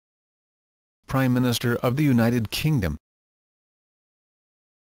Prime Minister of the United Kingdom.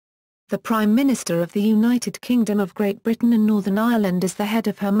 The Prime Minister of the United Kingdom of Great Britain and Northern Ireland is the head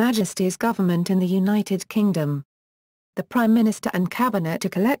of Her Majesty's government in the United Kingdom. The Prime Minister and Cabinet are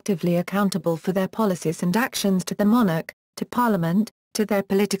collectively accountable for their policies and actions to the monarch, to Parliament, to their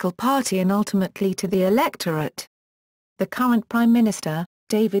political party and ultimately to the electorate. The current Prime Minister,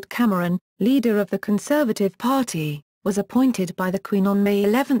 David Cameron, leader of the Conservative Party, was appointed by the Queen on May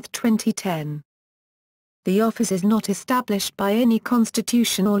 11, 2010. The office is not established by any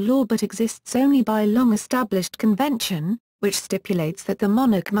constitution or law but exists only by long-established convention, which stipulates that the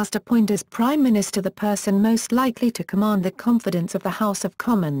monarch must appoint as Prime Minister the person most likely to command the confidence of the House of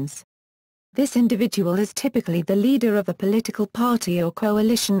Commons. This individual is typically the leader of the political party or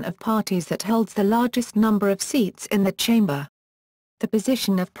coalition of parties that holds the largest number of seats in the chamber. The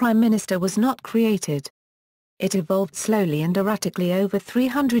position of Prime Minister was not created. It evolved slowly and erratically over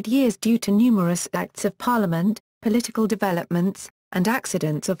 300 years due to numerous acts of Parliament, political developments, and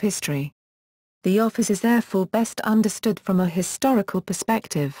accidents of history. The office is therefore best understood from a historical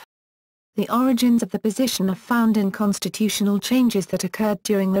perspective. The origins of the position are found in constitutional changes that occurred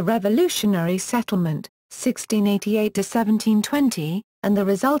during the Revolutionary Settlement, 1688 to 1720, and the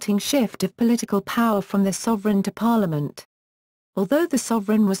resulting shift of political power from the sovereign to Parliament. Although the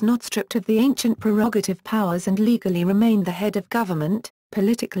sovereign was not stripped of the ancient prerogative powers and legally remained the head of government,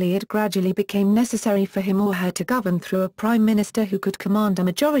 politically it gradually became necessary for him or her to govern through a prime minister who could command a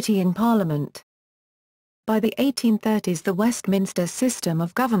majority in Parliament. By the 1830s the Westminster system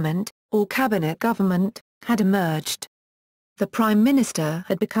of government, or cabinet government, had emerged. The Prime Minister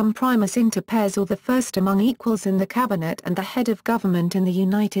had become primus inter pares or the first among equals in the cabinet and the head of government in the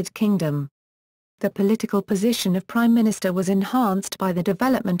United Kingdom. The political position of Prime Minister was enhanced by the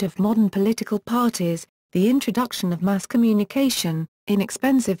development of modern political parties, the introduction of mass communication,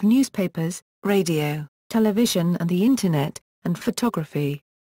 inexpensive newspapers, radio, television and the Internet, and photography.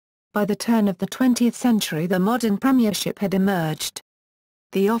 By the turn of the 20th century the modern premiership had emerged.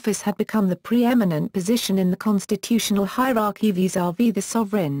 The office had become the preeminent position in the constitutional hierarchy vis-à-vis the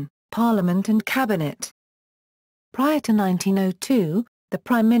sovereign, Parliament and Cabinet. Prior to 1902, the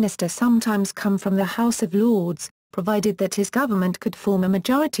Prime Minister sometimes come from the House of Lords, provided that his government could form a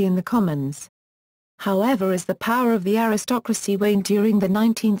majority in the Commons. However, as the power of the aristocracy waned during the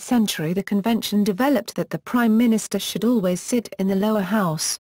 19th century the convention developed that the Prime Minister should always sit in the lower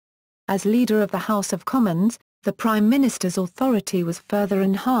house. As leader of the House of Commons, the Prime Minister's authority was further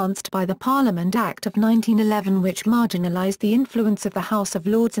enhanced by the Parliament Act of 1911 which marginalised the influence of the House of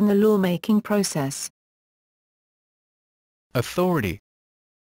Lords in the lawmaking process. Authority.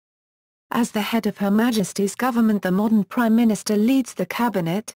 As the head of Her Majesty's government the modern Prime Minister leads the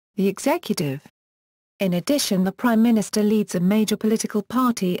Cabinet, the executive. In addition the Prime Minister leads a major political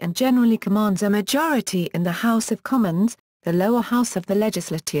party and generally commands a majority in the House of Commons, the lower house of the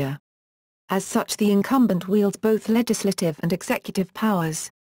legislature. As such the incumbent wields both legislative and executive powers.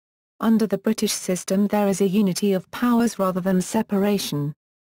 Under the British system there is a unity of powers rather than separation.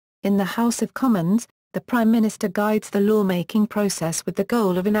 In the House of Commons, the Prime Minister guides the lawmaking process with the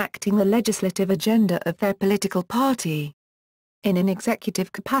goal of enacting the legislative agenda of their political party. In an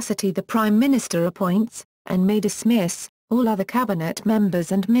executive capacity the Prime Minister appoints, and may dismiss, all other cabinet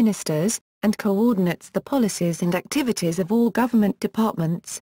members and ministers, and coordinates the policies and activities of all government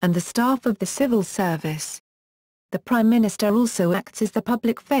departments, and the staff of the civil service. The Prime Minister also acts as the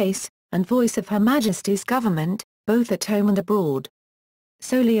public face, and voice of Her Majesty's government, both at home and abroad.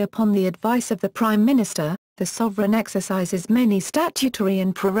 Solely upon the advice of the Prime Minister, the sovereign exercises many statutory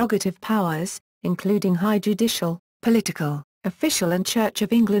and prerogative powers, including high judicial, political, official and Church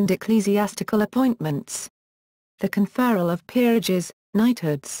of England ecclesiastical appointments. The conferral of peerages,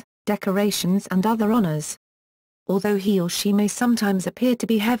 knighthoods, decorations and other honours. Although he or she may sometimes appear to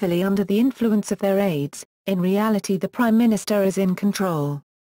be heavily under the influence of their aides, in reality the Prime Minister is in control.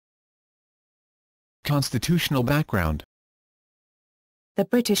 Constitutional background. The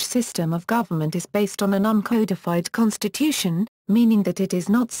British system of government is based on an uncodified constitution, meaning that it is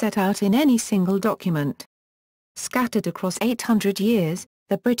not set out in any single document. Scattered across 800 years,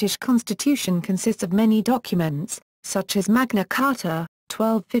 the British Constitution consists of many documents, such as Magna Carta,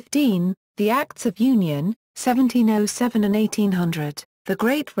 1215, the Acts of Union, 1707 and 1800, the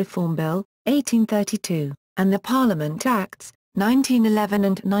Great Reform Bill, 1832, and the Parliament Acts, 1911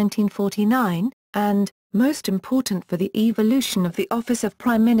 and 1949, and, most important for the evolution of the office of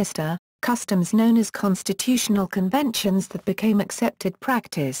Prime Minister, customs known as constitutional conventions that became accepted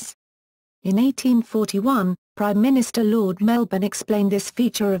practice. In 1841, Prime Minister Lord Melbourne explained this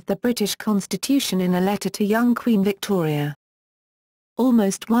feature of the British Constitution in a letter to young Queen Victoria.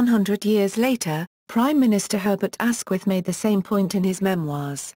 Almost 100 years later, Prime Minister Herbert Asquith made the same point in his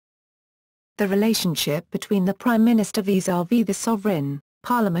memoirs. The relationship between the Prime Minister vis-à-vis the sovereign,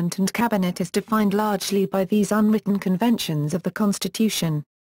 Parliament and Cabinet is defined largely by these unwritten conventions of the Constitution.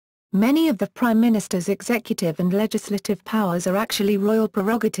 Many of the Prime Minister's executive and legislative powers are actually royal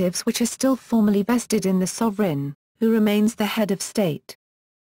prerogatives which are still formally vested in the sovereign, who remains the head of state.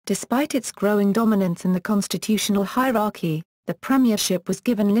 Despite its growing dominance in the constitutional hierarchy, the premiership was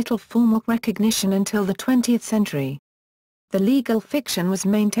given little formal recognition until the 20th century. The legal fiction was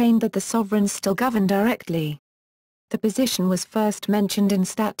maintained that the sovereigns still govern directly. The position was first mentioned in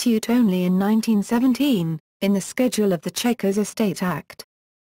statute only in 1917, in the schedule of the Chequers Estate Act.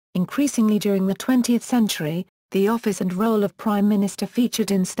 Increasingly during the 20th century, the office and role of Prime Minister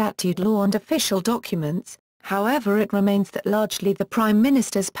featured in statute law and official documents. However, it remains that largely the Prime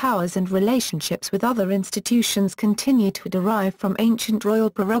Minister's powers and relationships with other institutions continue to derive from ancient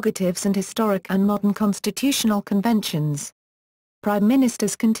royal prerogatives and historic and modern constitutional conventions. Prime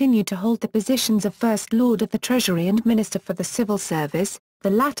Ministers continue to hold the positions of First Lord of the Treasury and Minister for the Civil Service,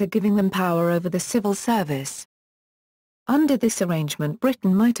 the latter giving them power over the civil service. Under this arrangement,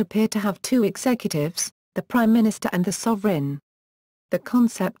 Britain might appear to have two executives, the Prime Minister and the Sovereign. The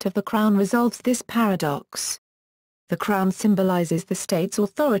concept of the Crown resolves this paradox. The Crown symbolizes the state's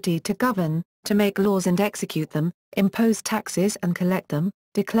authority to govern, to make laws and execute them, impose taxes and collect them,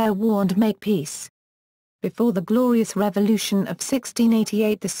 declare war and make peace. Before the Glorious Revolution of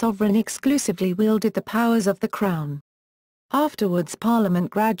 1688, the sovereign exclusively wielded the powers of the Crown. Afterwards, Parliament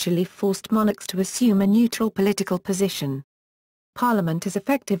gradually forced monarchs to assume a neutral political position. Parliament has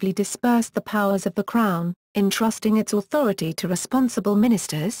effectively dispersed the powers of the Crown, entrusting its authority to responsible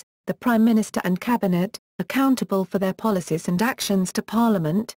ministers, the Prime Minister and Cabinet, accountable for their policies and actions to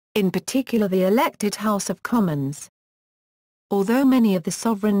Parliament, in particular the elected House of Commons. Although many of the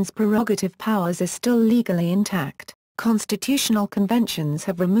sovereign's prerogative powers are still legally intact, constitutional conventions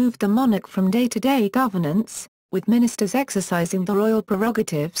have removed the monarch from day-to-day governance, with ministers exercising the royal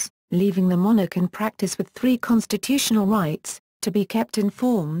prerogatives, leaving the monarch in practice with three constitutional rights: to be kept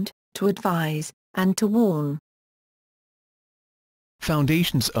informed, to advise, and to warn.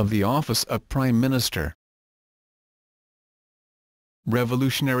 Foundations of the office of Prime Minister.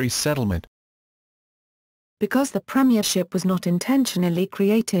 Revolutionary settlement. Because the premiership was not intentionally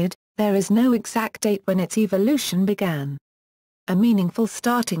created, there is no exact date when its evolution began. A meaningful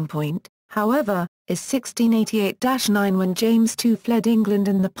starting point, however, is 1688-9 when James II fled England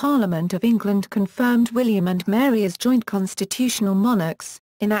and the Parliament of England confirmed William and Mary as joint constitutional monarchs,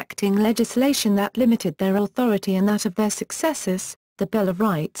 enacting legislation that limited their authority and that of their successors: the Bill of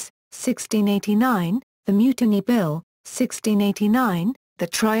Rights, 1689, the Mutiny Bill, 1689, the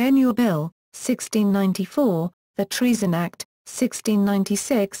Triennial Bill, 1694, the Treason Act,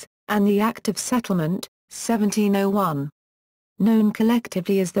 1696, and the Act of Settlement, 1701. Known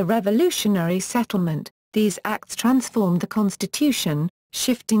collectively as the Revolutionary Settlement, these acts transformed the Constitution,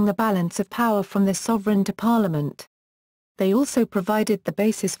 shifting the balance of power from the sovereign to Parliament. They also provided the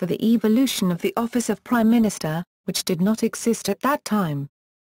basis for the evolution of the office of Prime Minister, which did not exist at that time.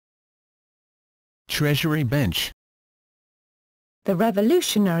 Treasury bench. The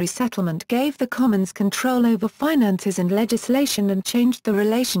Revolutionary Settlement gave the Commons control over finances and legislation and changed the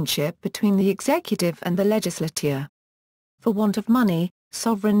relationship between the executive and the legislature. For want of money,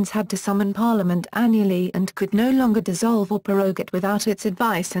 sovereigns had to summon Parliament annually and could no longer dissolve or prorogue it without its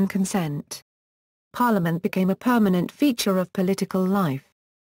advice and consent. Parliament became a permanent feature of political life.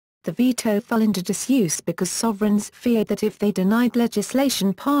 The veto fell into disuse because sovereigns feared that if they denied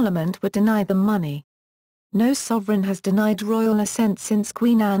legislation, Parliament would deny them money. No sovereign has denied royal assent since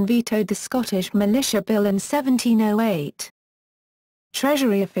Queen Anne vetoed the Scottish Militia Bill in 1708.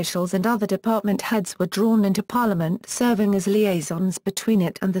 Treasury officials and other department heads were drawn into Parliament, serving as liaisons between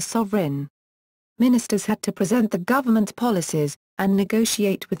it and the sovereign. Ministers had to present the government policies, and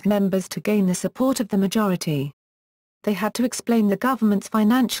negotiate with members to gain the support of the majority. They had to explain the government's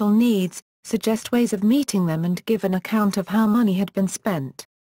financial needs, suggest ways of meeting them and give an account of how money had been spent.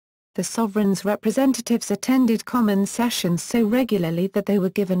 The sovereign's representatives attended Commons sessions so regularly that they were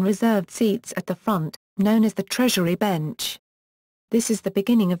given reserved seats at the front, known as the Treasury bench. This is the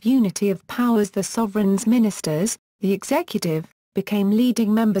beginning of unity of powers. The sovereign's ministers, the executive, became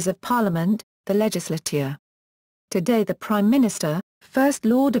leading members of Parliament, the legislature. Today the Prime Minister, First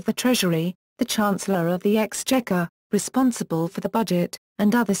Lord of the Treasury, the Chancellor of the Exchequer, responsible for the budget,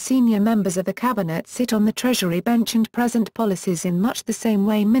 and other senior members of the Cabinet sit on the Treasury bench and present policies in much the same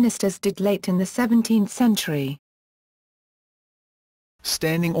way ministers did late in the 17th century.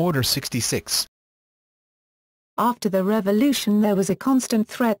 Standing Order 66. After the revolution there was a constant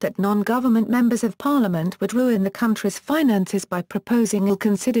threat that non-government members of parliament would ruin the country's finances by proposing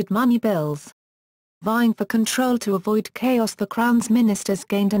ill-considered money bills. Vying for control to avoid chaos, the Crown's ministers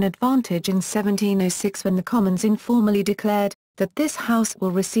gained an advantage in 1706 when the Commons informally declared that this House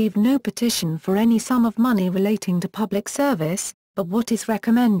will receive no petition for any sum of money relating to public service, but what is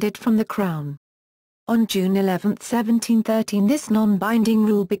recommended from the Crown. On June 11, 1713, this non-binding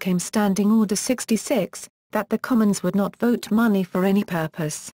rule became Standing Order 66, that the Commons would not vote money for any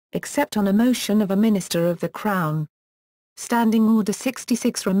purpose, except on a motion of a minister of the Crown. Standing Order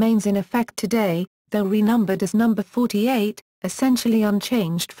 66 remains in effect today, though renumbered as Number 48, essentially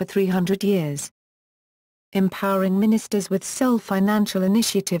unchanged for 300 years. Empowering ministers with sole financial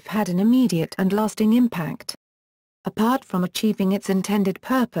initiative had an immediate and lasting impact. Apart from achieving its intended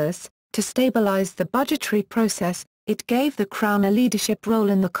purpose, to stabilize the budgetary process, it gave the Crown a leadership role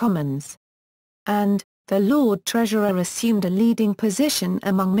in the Commons. And, the Lord Treasurer assumed a leading position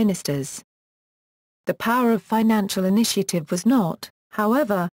among ministers. The power of financial initiative was not,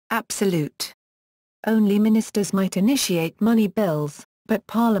 however, absolute. Only ministers might initiate money bills, but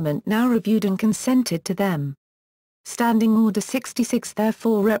Parliament now reviewed and consented to them. Standing Order 66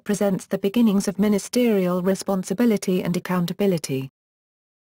 therefore represents the beginnings of ministerial responsibility and accountability.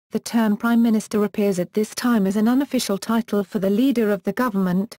 The term Prime Minister appears at this time as an unofficial title for the leader of the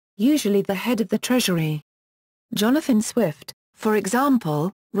government, usually the head of the Treasury. Jonathan Swift, for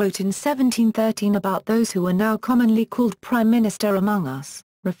example, wrote in 1713 about those who are now commonly called Prime Minister among us,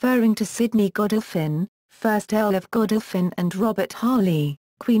 referring to Sidney Godolphin, 1st Earl of Godolphin, and Robert Harley,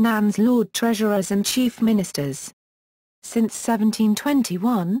 Queen Anne's Lord Treasurers and Chief Ministers. Since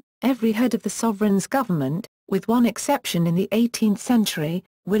 1721, every head of the sovereign's government, with one exception in the 18th century,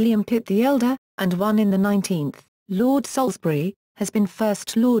 William Pitt the Elder, and one in the 19th, Lord Salisbury, has been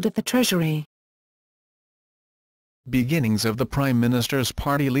First Lord of the Treasury. Beginnings of the Prime Minister's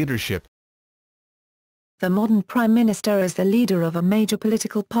party leadership. The modern Prime Minister is the leader of a major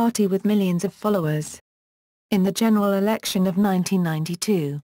political party with millions of followers. In the general election of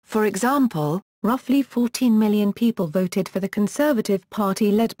 1992, for example, roughly 14 million people voted for the Conservative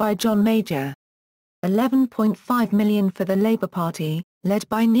Party led by John Major. 11.5 million for the Labour Party, led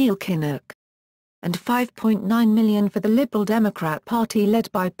by Neil Kinnock. And 5.9 million for the Liberal Democrat Party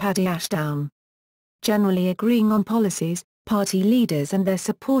led by Paddy Ashdown. Generally agreeing on policies, party leaders and their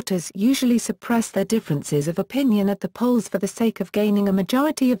supporters usually suppress their differences of opinion at the polls for the sake of gaining a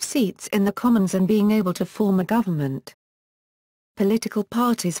majority of seats in the Commons and being able to form a government. Political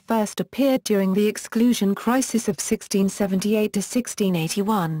parties first appeared during the exclusion crisis of 1678 to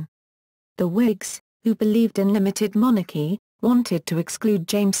 1681. The Whigs, who believed in limited monarchy, wanted to exclude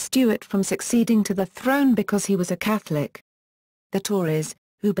James Stuart from succeeding to the throne because he was a Catholic. The Tories,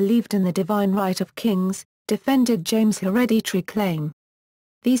 who believed in the divine right of kings, defended James' hereditary claim.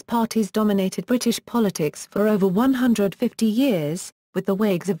 These parties dominated British politics for over 150 years, with the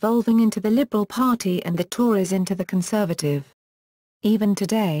Whigs evolving into the Liberal Party and the Tories into the Conservative. Even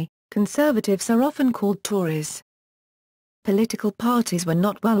today, Conservatives are often called Tories. Political parties were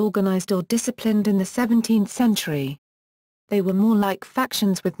not well organised or disciplined in the 17th century. They were more like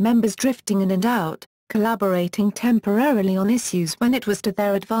factions with members drifting in and out, collaborating temporarily on issues when it was to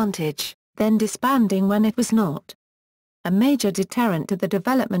their advantage, then disbanding when it was not. A major deterrent to the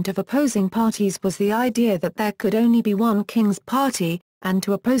development of opposing parties was the idea that there could only be one king's party, and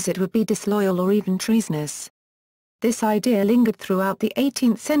to oppose it would be disloyal or even treasonous. This idea lingered throughout the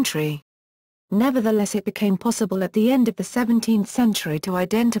 18th century. Nevertheless, it became possible at the end of the 17th century to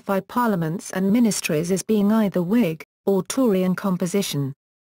identify parliaments and ministries as being either Whig or Tory in composition.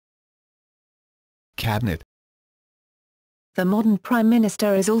 Cabinet. The modern Prime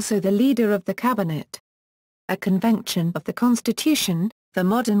Minister is also the leader of the Cabinet. A convention of the Constitution, the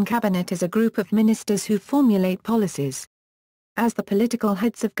modern Cabinet is a group of ministers who formulate policies. As the political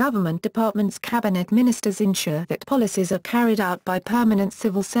heads of government departments, Cabinet ministers ensure that policies are carried out by permanent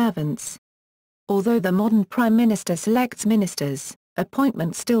civil servants. Although the modern Prime Minister selects ministers,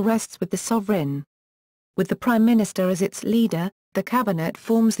 appointment still rests with the sovereign. With the Prime Minister as its leader, the Cabinet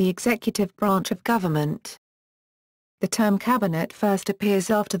forms the executive branch of government. The term Cabinet first appears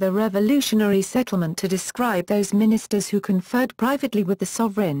after the revolutionary settlement to describe those ministers who conferred privately with the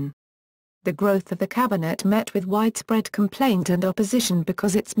sovereign. The growth of the Cabinet met with widespread complaint and opposition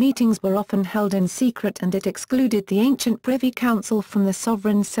because its meetings were often held in secret and it excluded the ancient Privy Council from the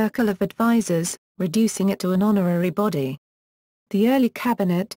sovereign's circle of advisers, reducing it to an honorary body. The early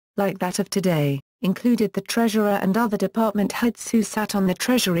Cabinet, like that of today, included the Treasurer and other department heads who sat on the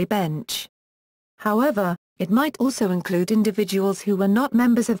Treasury bench. However, it might also include individuals who were not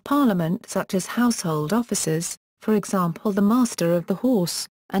members of Parliament such as household officers, for example the Master of the Horse,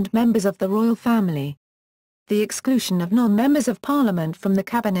 and members of the royal family. The exclusion of non-members of Parliament from the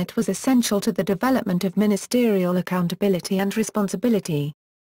cabinet was essential to the development of ministerial accountability and responsibility.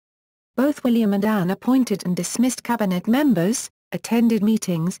 Both William and Anne appointed and dismissed cabinet members, attended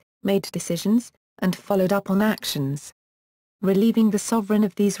meetings, made decisions, and followed up on actions. Relieving the sovereign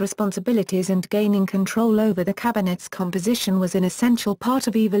of these responsibilities and gaining control over the cabinet's composition was an essential part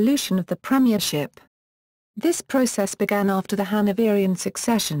of evolution of the premiership. This process began after the Hanoverian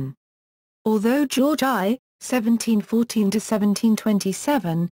succession. Although George I,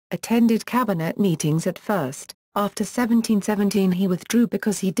 1714–1727, attended cabinet meetings at first, after 1717 he withdrew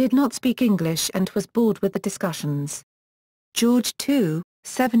because he did not speak English and was bored with the discussions. George II,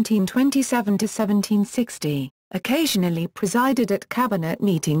 1727–1760, occasionally presided at cabinet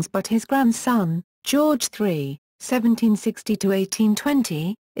meetings, but his grandson, George III,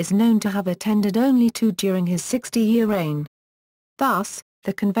 1760–1820, is known to have attended only two during his 60-year reign. Thus,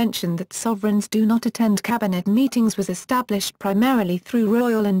 the convention that sovereigns do not attend cabinet meetings was established primarily through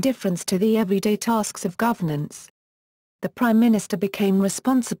royal indifference to the everyday tasks of governance. The Prime Minister became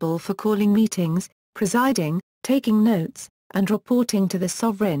responsible for calling meetings, presiding, taking notes, and reporting to the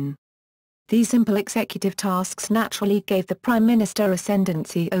sovereign. These simple executive tasks naturally gave the Prime Minister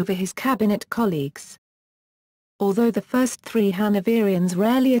ascendancy over his cabinet colleagues. Although the first three Hanoverians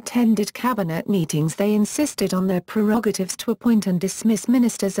rarely attended cabinet meetings, they insisted on their prerogatives to appoint and dismiss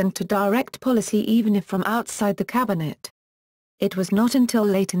ministers and to direct policy even if from outside the cabinet. It was not until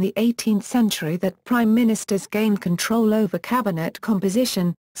late in the 18th century that prime ministers gained control over cabinet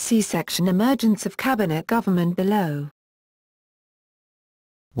composition. See section Emergence of cabinet government below.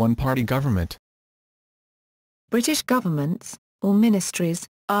 One-party government. British governments, or ministries,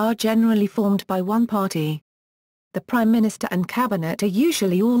 are generally formed by one party. The Prime Minister and Cabinet are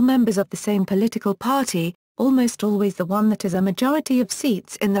usually all members of the same political party, almost always the one that has a majority of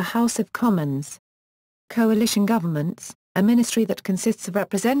seats in the House of Commons. Coalition governments, a ministry that consists of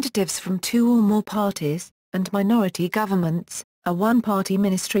representatives from two or more parties, and minority governments, a one-party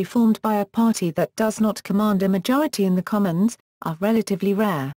ministry formed by a party that does not command a majority in the Commons, are relatively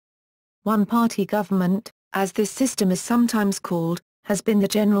rare. One-party government, as this system is sometimes called, has been the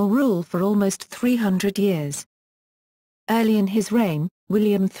general rule for almost 300 years. Early in his reign,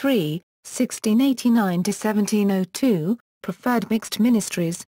 William III, 1689–1702, preferred mixed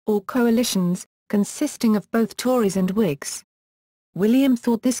ministries, or coalitions, consisting of both Tories and Whigs. William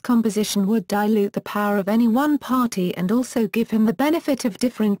thought this composition would dilute the power of any one party and also give him the benefit of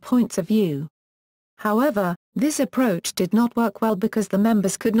differing points of view. However, this approach did not work well because the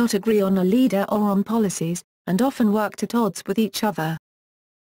members could not agree on a leader or on policies, and often worked at odds with each other.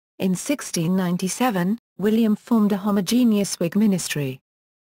 In 1697, William formed a homogeneous Whig ministry.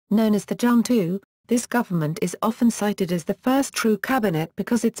 Known as the Junto, this government is often cited as the first true cabinet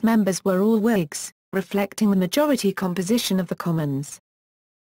because its members were all Whigs, reflecting the majority composition of the Commons.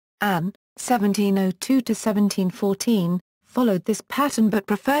 Anne, 1702–1714, followed this pattern but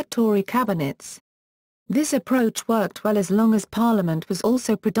preferred Tory cabinets. This approach worked well as long as Parliament was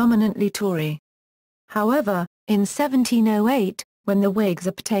also predominantly Tory. However, in 1708, when the Whigs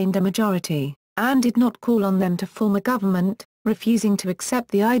obtained a majority, Anne did not call on them to form a government, refusing to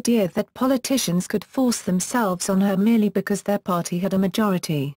accept the idea that politicians could force themselves on her merely because their party had a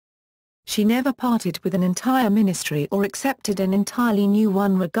majority. She never parted with an entire ministry or accepted an entirely new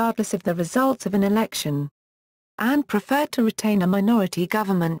one regardless of the results of an election. Anne preferred to retain a minority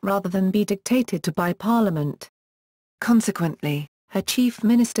government rather than be dictated to by Parliament. Consequently, her chief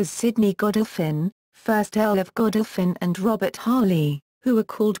ministers Sidney Godolphin, 1st Earl of Godolphin, and Robert Harley, who were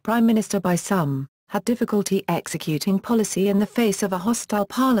called Prime Minister by some, had difficulty executing policy in the face of a hostile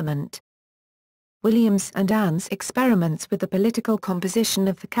Parliament. William's and Anne's experiments with the political composition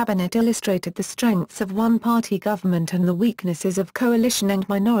of the cabinet illustrated the strengths of one-party government and the weaknesses of coalition and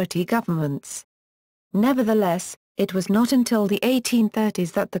minority governments. Nevertheless, it was not until the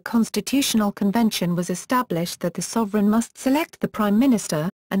 1830s that the Constitutional Convention was established that the sovereign must select the Prime Minister,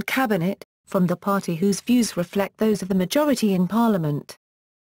 and Cabinet, from the party whose views reflect those of the majority in Parliament.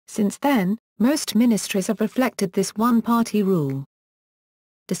 Since then, most ministries have reflected this one-party rule.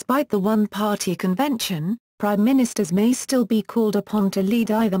 Despite the one-party convention, Prime Ministers may still be called upon to lead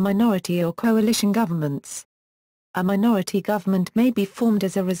either minority or coalition governments. A minority government may be formed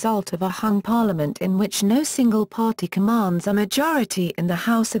as a result of a hung parliament in which no single party commands a majority in the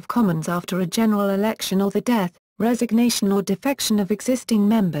House of Commons after a general election or the death, resignation or defection of existing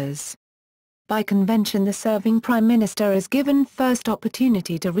members. By convention, the serving Prime Minister is given first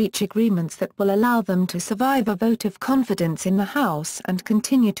opportunity to reach agreements that will allow them to survive a vote of confidence in the House and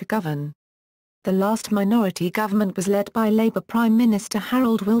continue to govern. The last minority government was led by Labour Prime Minister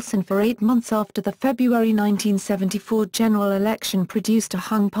Harold Wilson for 8 months after the February 1974 general election produced a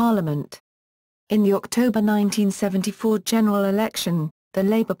hung parliament. In the October 1974 general election, the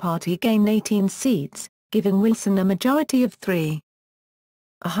Labour Party gained 18 seats, giving Wilson a majority of 3.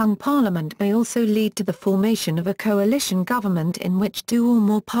 A hung parliament may also lead to the formation of a coalition government in which 2 or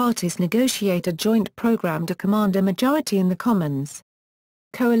more parties negotiate a joint programme to command a majority in the Commons.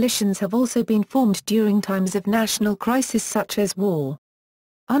 Coalitions have also been formed during times of national crisis such as war.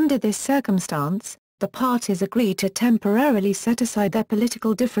 Under this circumstance, the parties agree to temporarily set aside their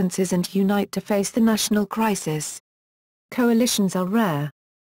political differences and unite to face the national crisis. Coalitions are rare.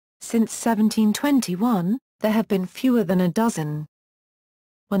 Since 1721, there have been fewer than a dozen.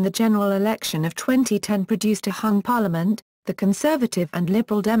 When the general election of 2010 produced a hung parliament, the Conservative and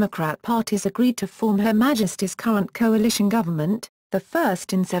Liberal Democrat parties agreed to form Her Majesty's current coalition government, the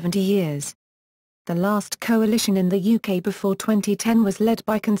first in 70 years. The last coalition in the UK before 2010 was led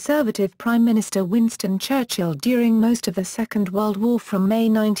by Conservative Prime Minister Winston Churchill during most of the Second World War from May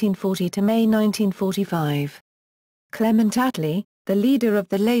 1940 to May 1945. Clement Attlee, the leader of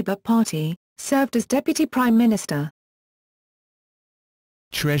the Labour Party, served as Deputy Prime Minister.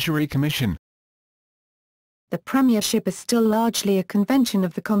 Treasury Commission. The Premiership is still largely a convention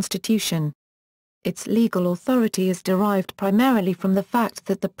of the Constitution. Its legal authority is derived primarily from the fact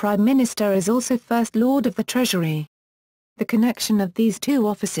that the Prime Minister is also First Lord of the Treasury. The connection of these two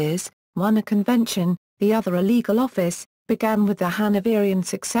offices, one a convention, the other a legal office, began with the Hanoverian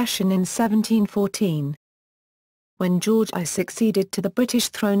succession in 1714. When George I succeeded to the British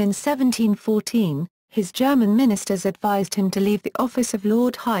throne in 1714, his German ministers advised him to leave the office of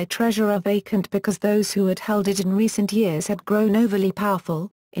Lord High Treasurer vacant because those who had held it in recent years had grown overly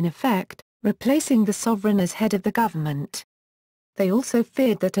powerful, in effect, replacing the sovereign as head of the government. They also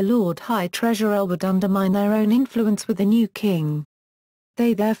feared that a Lord High Treasurer would undermine their own influence with the new king.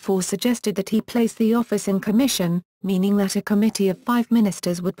 They therefore suggested that he place the office in commission, meaning that a committee of 5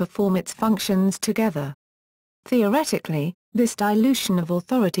 ministers would perform its functions together. Theoretically, this dilution of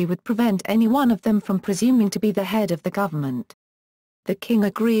authority would prevent any one of them from presuming to be the head of the government. The king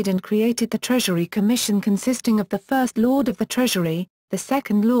agreed and created the Treasury Commission consisting of the First Lord of the Treasury, the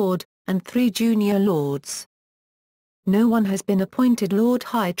Second Lord, and 3 junior lords. No one has been appointed Lord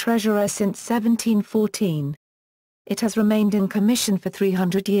High Treasurer since 1714. It has remained in commission for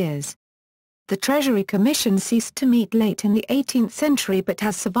 300 years. The Treasury Commission ceased to meet late in the 18th century but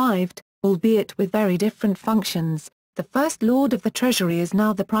has survived, albeit with very different functions. The First Lord of the Treasury is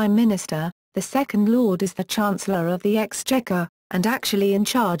now the Prime Minister, the Second Lord is the Chancellor of the Exchequer, and actually in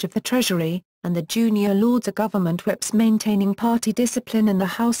charge of the Treasury, and the junior lords are government whips maintaining party discipline in the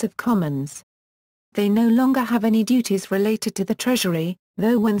House of Commons. They no longer have any duties related to the Treasury,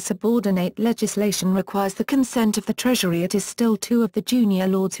 though when subordinate legislation requires the consent of the Treasury it is still 2 of the junior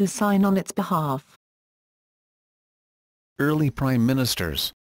lords who sign on its behalf. Early Prime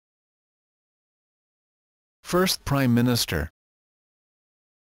Ministers. First Prime Minister.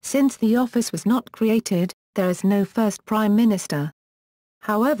 Since the office was not created, there is no first Prime Minister.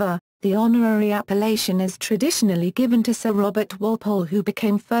 However, the honorary appellation is traditionally given to Sir Robert Walpole, who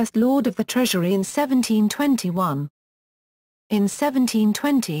became First Lord of the Treasury in 1721. In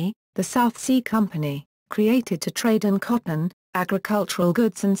 1720, the South Sea Company, created to trade in cotton, agricultural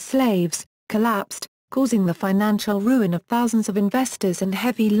goods and slaves, collapsed, causing the financial ruin of thousands of investors and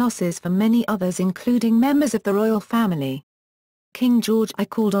heavy losses for many others including members of the royal family. King George I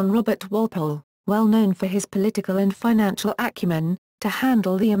called on Robert Walpole, well known for his political and financial acumen, to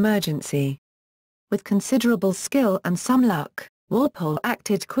handle the emergency. With considerable skill and some luck, Walpole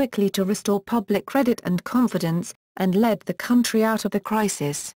acted quickly to restore public credit and confidence, and led the country out of the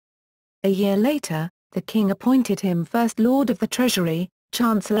crisis. A year later, the king appointed him First Lord of the Treasury,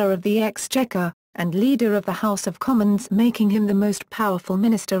 Chancellor of the Exchequer, and Leader of the House of Commons, making him the most powerful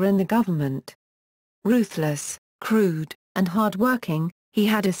minister in the government. Ruthless, crude, and hard-working, he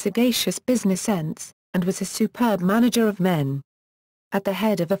had a sagacious business sense, and was a superb manager of men. At the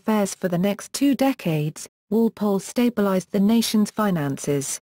head of affairs for the next 2 decades, Walpole stabilized the nation's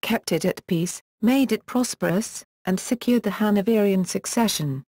finances, kept it at peace, made it prosperous, and secured the Hanoverian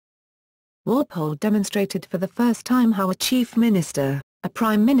succession. Walpole demonstrated for the first time how a chief minister, a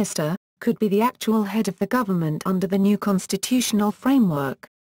prime minister, could be the actual head of the government under the new constitutional framework.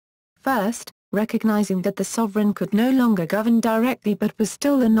 First, recognizing that the sovereign could no longer govern directly but was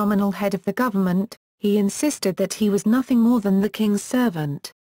still the nominal head of the government, he insisted that he was nothing more than the king's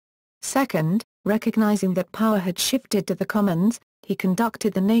servant. Second, recognizing that power had shifted to the Commons, he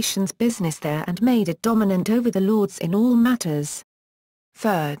conducted the nation's business there and made it dominant over the Lords in all matters.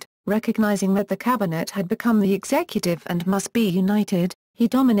 Third, recognizing that the cabinet had become the executive and must be united, he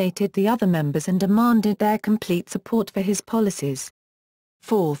dominated the other members and demanded their complete support for his policies.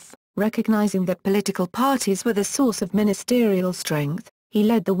 Fourth, recognizing that political parties were the source of ministerial strength, he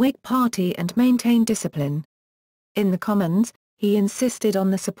led the Whig Party and maintained discipline. In the Commons, he insisted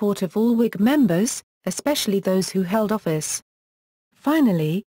on the support of all Whig members, especially those who held office.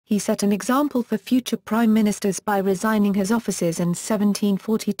 Finally, he set an example for future prime ministers by resigning his offices in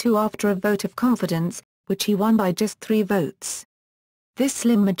 1742 after a vote of confidence, which he won by just 3 votes. This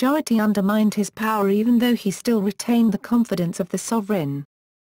slim majority undermined his power even though he still retained the confidence of the sovereign.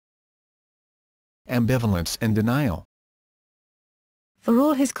 Ambivalence and denial. For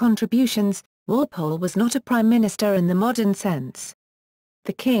all his contributions, Walpole was not a prime minister in the modern sense.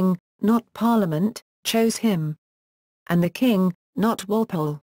 The king, not Parliament, chose him. And the king, not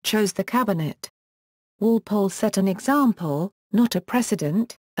Walpole, chose the cabinet. Walpole set an example, not a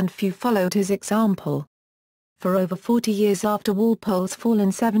precedent, and few followed his example. For over 40 years after Walpole's fall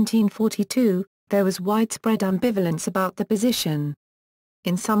in 1742, there was widespread ambivalence about the position.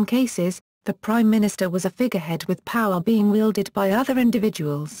 In some cases, the prime minister was a figurehead with power being wielded by other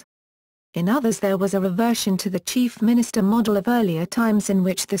individuals. In others there was a reversion to the chief minister model of earlier times in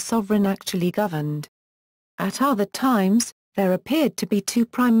which the sovereign actually governed. At other times, there appeared to be 2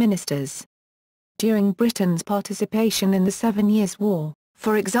 prime ministers. During Britain's participation in the 7 Years' War,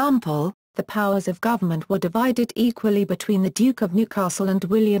 for example, the powers of government were divided equally between the Duke of Newcastle and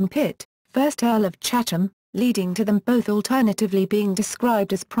William Pitt, 1st Earl of Chatham, leading to them both alternatively being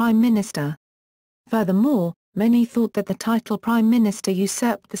described as Prime Minister. Furthermore, many thought that the title Prime Minister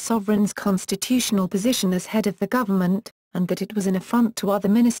usurped the sovereign's constitutional position as head of the government, and that it was an affront to other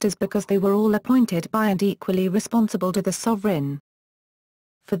ministers because they were all appointed by and equally responsible to the sovereign.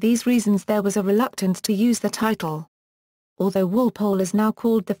 For these reasons there was a reluctance to use the title. Although Walpole is now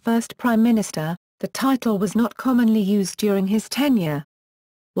called the first Prime Minister, the title was not commonly used during his tenure.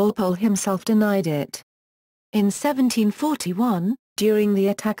 Walpole himself denied it. In 1741, during the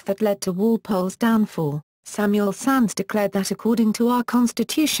attack that led to Walpole's downfall, Samuel Sandys declared that according to our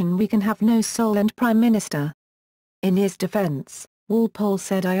constitution we can have no sole and prime minister. In his defense, Walpole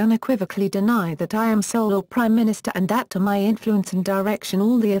said, "I unequivocally deny that I am sole or prime minister and that to my influence and direction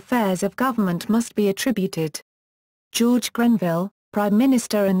all the affairs of government must be attributed." George Grenville, prime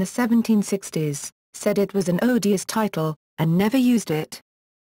minister in the 1760s, said it was an odious title, and never used it.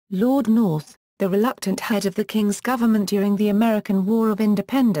 Lord North, the reluctant head of the King's government during the American War of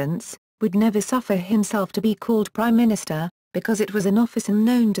Independence, would never suffer himself to be called Prime Minister, because it was an office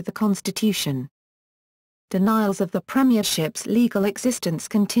unknown to the Constitution. Denials of the premiership's legal existence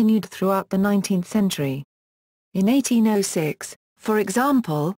continued throughout the 19th century. In 1806, for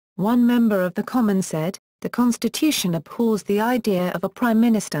example, one member of the Commons said, "The Constitution abhors the idea of a Prime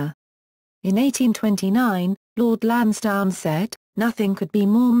Minister." In 1829, Lord Lansdowne said, "Nothing could be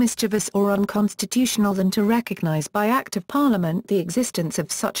more mischievous or unconstitutional than to recognise by Act of Parliament the existence of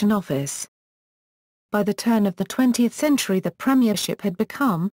such an office." By the turn of the 20th century the premiership had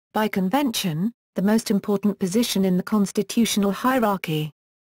become, by convention, the most important position in the constitutional hierarchy.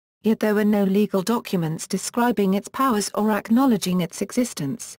 Yet there were no legal documents describing its powers or acknowledging its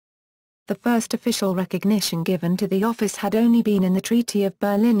existence. The first official recognition given to the office had only been in the Treaty of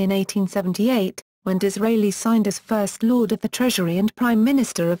Berlin in 1878, when Disraeli signed as First Lord of the Treasury and Prime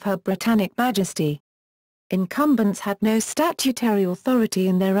Minister of Her Britannic Majesty. Incumbents had no statutory authority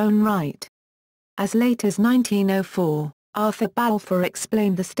in their own right. As late as 1904, Arthur Balfour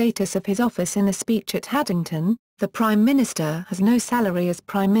explained the status of his office in a speech at Haddington: "The Prime Minister has no salary as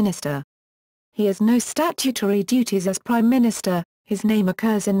Prime Minister. He has no statutory duties as Prime Minister, his name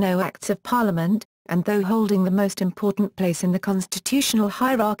occurs in no Acts of Parliament, and though holding the most important place in the constitutional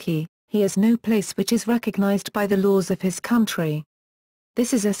hierarchy, he has no place which is recognised by the laws of his country."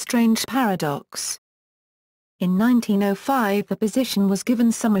 This is a strange paradox. In 1905 the position was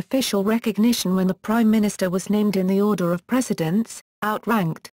given some official recognition when the Prime Minister was named in the order of precedence,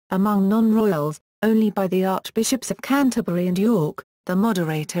 outranked, among non-royals, only by the Archbishops of Canterbury and York, the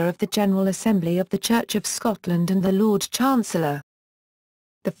moderator of the General Assembly of the Church of Scotland and the Lord Chancellor.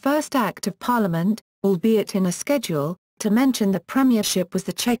 The first Act of Parliament, albeit in a schedule, to mention the premiership was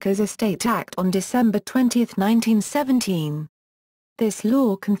the Chequers Estate Act on December 20, 1917. This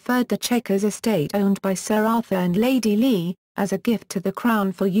law conferred the Chequers estate owned by Sir Arthur and Lady Lee, as a gift to the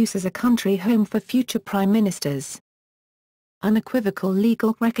Crown for use as a country home for future Prime Ministers. Unequivocal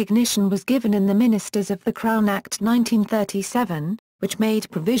legal recognition was given in the Ministers of the Crown Act 1937, which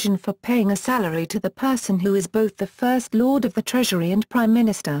made provision for paying a salary to the person who is both the First Lord of the Treasury and Prime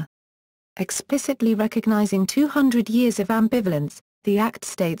Minister. Explicitly recognising 200 years of ambivalence, The Act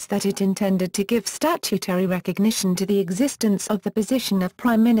states that it intended to give statutory recognition to the existence of the position of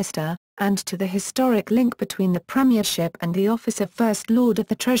Prime Minister, and to the historic link between the Premiership and the office of First Lord of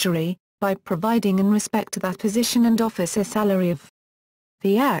the Treasury, by providing in respect to that position and office a salary of.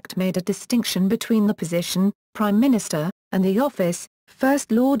 The Act made a distinction between the position, Prime Minister, and the office,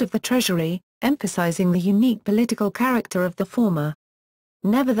 First Lord of the Treasury, emphasizing the unique political character of the former.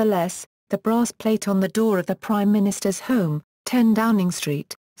 Nevertheless, the brass plate on the door of the Prime Minister's home, 10 Downing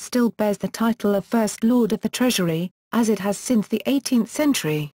Street, still bears the title of First Lord of the Treasury, as it has since the 18th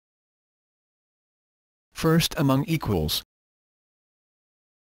century. First among equals.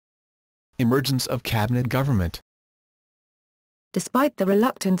 Emergence of cabinet government. Despite the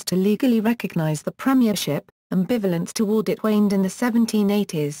reluctance to legally recognize the premiership, ambivalence toward it waned in the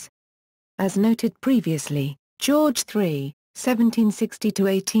 1780s. As noted previously, George III,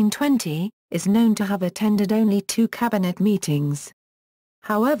 1760–1820, is known to have attended only 2 cabinet meetings.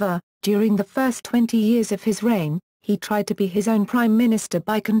 However, during the first 20 years of his reign, he tried to be his own prime minister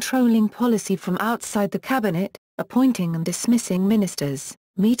by controlling policy from outside the cabinet, appointing and dismissing ministers,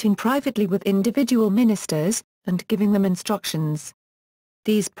 meeting privately with individual ministers, and giving them instructions.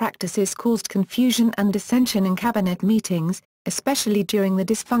 These practices caused confusion and dissension in cabinet meetings, especially during the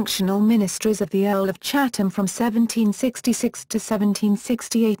dysfunctional ministries of the Earl of Chatham from 1766 to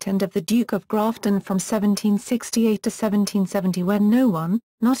 1768 and of the Duke of Grafton from 1768 to 1770, when no one,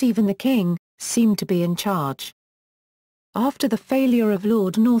 not even the King, seemed to be in charge. After the failure of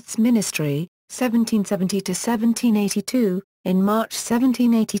Lord North's ministry, 1770 to 1782, in March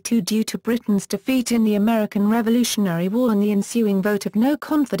 1782 due to Britain's defeat in the American Revolutionary War and the ensuing vote of no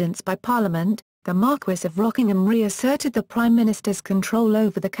confidence by Parliament, the Marquess of Rockingham reasserted the Prime Minister's control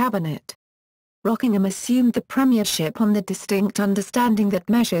over the cabinet. Rockingham assumed the premiership on the distinct understanding that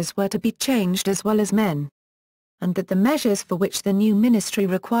measures were to be changed as well as men, and that the measures for which the new ministry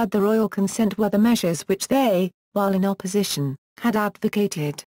required the royal consent were the measures which they, while in opposition, had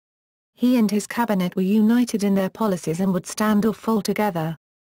advocated. He and his cabinet were united in their policies and would stand or fall together.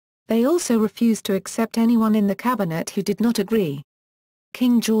 They also refused to accept anyone in the cabinet who did not agree.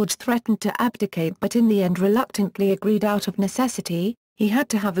 King George threatened to abdicate but in the end reluctantly agreed out of necessity. He had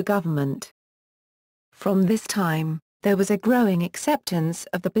to have a government. From this time, there was a growing acceptance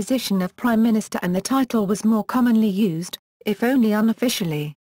of the position of Prime Minister and the title was more commonly used, if only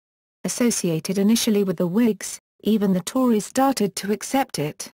unofficially. Associated initially with the Whigs, even the Tories started to accept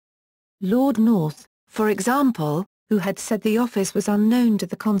it. Lord North, for example, who had said the office was unknown to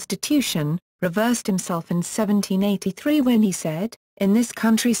the Constitution, reversed himself in 1783 when he said, "In this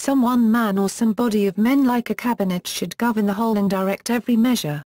country some one man or some body of men like a cabinet should govern the whole and direct every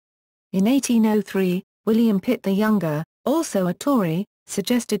measure." In 1803, William Pitt the Younger, also a Tory,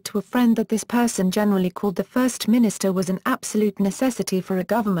 suggested to a friend that this person generally called the First Minister was an absolute necessity for a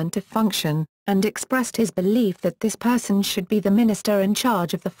government to function, and expressed his belief that this person should be the minister in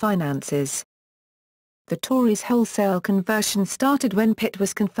charge of the finances. The Tories' wholesale conversion started when Pitt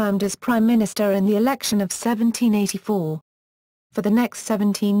was confirmed as Prime Minister in the election of 1784. For the next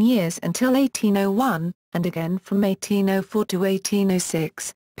 17 years until 1801, and again from 1804 to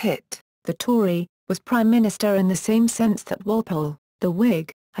 1806, Pitt, the Tory, was Prime Minister in the same sense that Walpole, the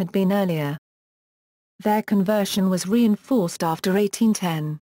Whig, had been earlier. Their conversion was reinforced after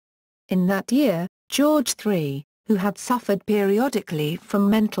 1810. In that year, George III, who had suffered periodically from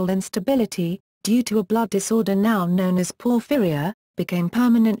mental instability, due to a blood disorder now known as porphyria, became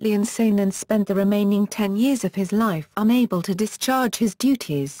permanently insane and spent the remaining 10 years of his life unable to discharge his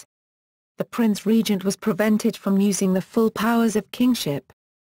duties. The Prince Regent was prevented from using the full powers of kingship.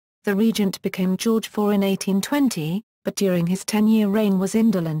 The Regent became George IV in 1820, but during his 10-year reign was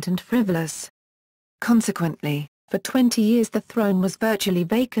indolent and frivolous. Consequently, for 20 years the throne was virtually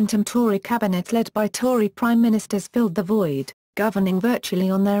vacant and Tory cabinets led by Tory prime ministers filled the void, governing virtually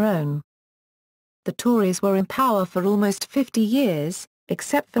on their own. The Tories were in power for almost 50 years,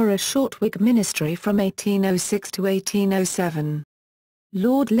 except for a short Whig ministry from 1806 to 1807.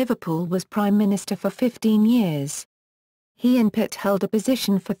 Lord Liverpool was Prime Minister for 15 years. He and Pitt held a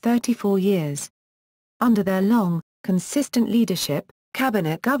position for 34 years. Under their long, consistent leadership,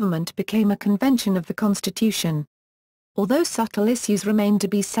 cabinet government became a convention of the Constitution. Although subtle issues remain to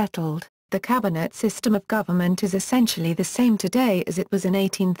be settled, the cabinet system of government is essentially the same today as it was in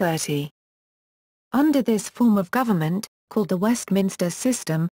 1830. Under this form of government, called the Westminster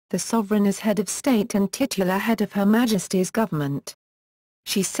system, the sovereign is head of state and titular head of Her Majesty's government.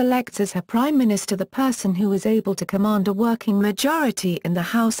 She selects as her Prime Minister the person who is able to command a working majority in the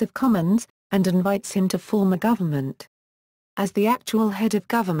House of Commons, and invites him to form a government. As the actual head of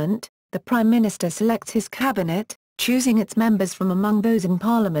government, the Prime Minister selects his cabinet, choosing its members from among those in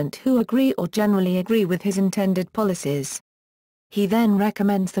Parliament who agree or generally agree with his intended policies. He then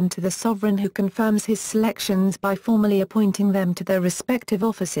recommends them to the sovereign, who confirms his selections by formally appointing them to their respective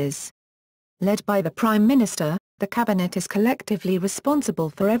offices. Led by the Prime Minister, the Cabinet is collectively responsible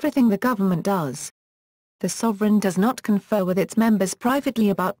for everything the government does. The sovereign does not confer with its members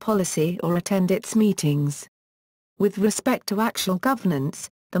privately about policy or attend its meetings. With respect to actual governance,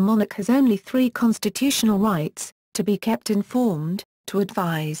 the monarch has only 3 constitutional rights: to be kept informed, to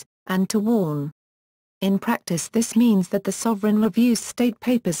advise, and to warn. In practice, this means that the sovereign reviews state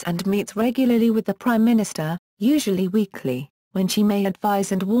papers and meets regularly with the Prime Minister, usually weekly, when she may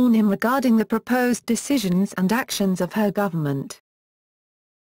advise and warn him regarding the proposed decisions and actions of her government.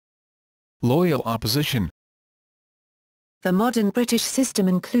 Loyal opposition. The modern British system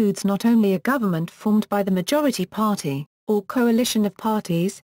includes not only a government formed by the majority party, or coalition of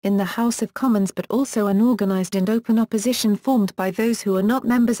parties, in the House of Commons, but also an organised and open opposition formed by those who are not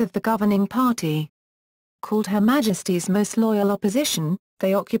members of the governing party. Called Her Majesty's Most Loyal Opposition,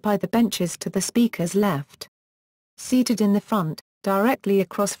 they occupy the benches to the Speaker's left. Seated in the front, directly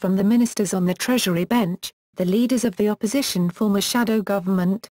across from the ministers on the Treasury bench, the leaders of the opposition form a shadow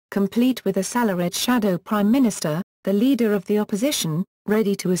government, complete with a salaried shadow Prime Minister, the leader of the opposition,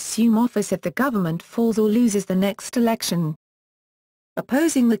 ready to assume office if the government falls or loses the next election.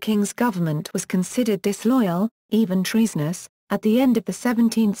 Opposing the King's government was considered disloyal, even treasonous, at the end of the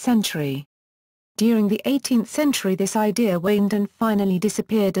 17th century. During the 18th century this idea waned and finally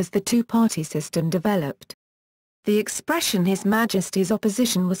disappeared as the two-party system developed. The expression His Majesty's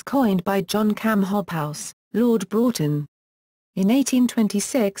opposition was coined by John Cam Hobhouse, Lord Broughton. In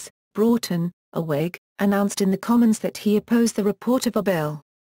 1826, Broughton, a Whig, announced in the Commons that he opposed the report of a bill.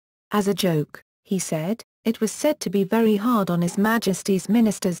 As a joke, he said, it was said to be very hard on His Majesty's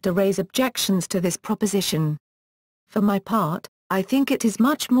ministers to raise objections to this proposition. For my part, I think it is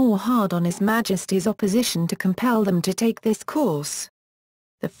much more hard on His Majesty's opposition to compel them to take this course.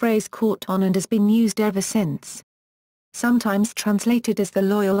 The phrase caught on and has been used ever since. Sometimes translated as the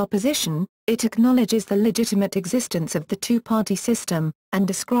loyal opposition, it acknowledges the legitimate existence of the two-party system, and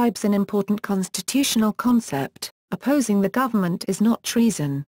describes an important constitutional concept: opposing the government is not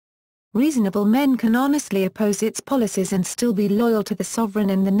treason. Reasonable men can honestly oppose its policies and still be loyal to the sovereign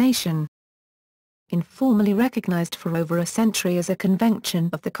and the nation. Informally recognized for over a century as a convention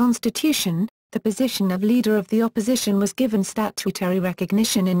of the Constitution, the position of Leader of the Opposition was given statutory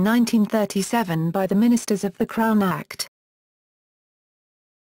recognition in 1937 by the Ministers of the Crown Act.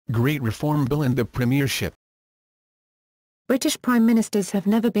 Great Reform Bill and the Premiership. British Prime Ministers have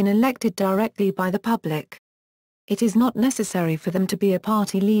never been elected directly by the public. It is not necessary for them to be a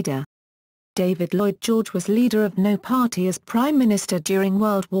party leader. David Lloyd George was leader of no party as Prime Minister during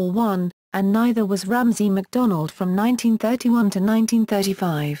World War I, and neither was Ramsay MacDonald from 1931 to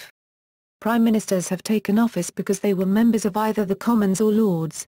 1935. Prime Ministers have taken office because they were members of either the Commons or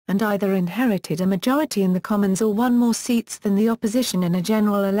Lords, and either inherited a majority in the Commons or won more seats than the opposition in a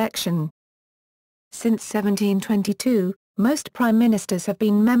general election. Since 1722, most Prime Ministers have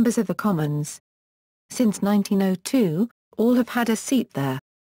been members of the Commons. Since 1902, all have had a seat there.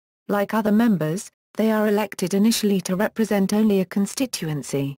 Like other members, they are elected initially to represent only a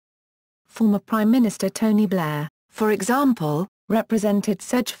constituency. Former Prime Minister Tony Blair, for example, represented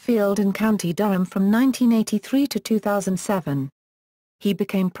Sedgefield and County Durham from 1983 to 2007. He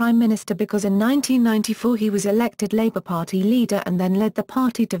became Prime Minister because in 1994 he was elected Labour Party leader and then led the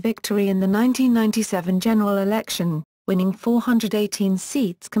party to victory in the 1997 general election, winning 418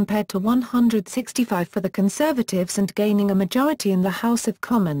 seats compared to 165 for the Conservatives and gaining a majority in the House of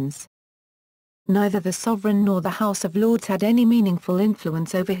Commons. Neither the Sovereign nor the House of Lords had any meaningful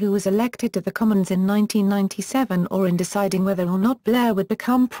influence over who was elected to the Commons in 1997 or in deciding whether or not Blair would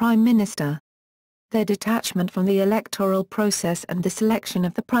become Prime Minister. Their detachment from the electoral process and the selection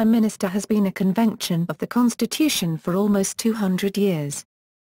of the Prime Minister has been a convention of the Constitution for almost 200 years.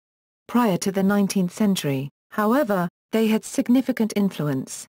 Prior to the 19th century, however, they had significant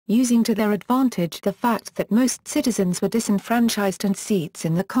influence, using to their advantage the fact that most citizens were disenfranchised and seats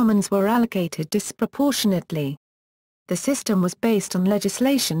in the Commons were allocated disproportionately. The system was based on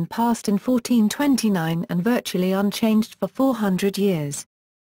legislation passed in 1429 and virtually unchanged for 400 years.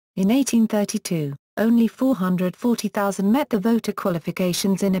 In 1832, only 440,000 met the voter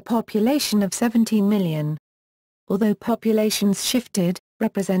qualifications in a population of 17 million. Although populations shifted,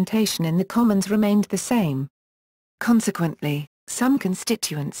 representation in the Commons remained the same. Consequently, some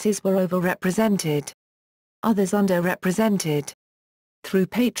constituencies were overrepresented. Others underrepresented. Through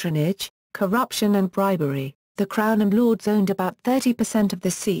patronage, corruption and bribery, the Crown and Lords owned about 30% of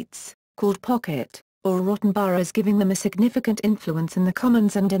the seats, called pocket, or rotten boroughs, giving them a significant influence in the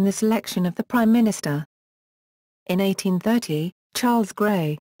Commons and in the selection of the Prime Minister. In 1830, Charles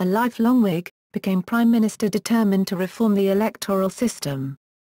Grey, a lifelong Whig, became Prime Minister determined to reform the electoral system.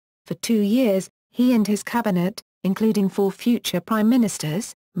 For 2 years, he and his cabinet, including 4 future Prime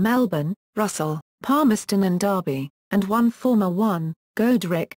Ministers, Melbourne, Russell, Palmerston and Derby, and one former one,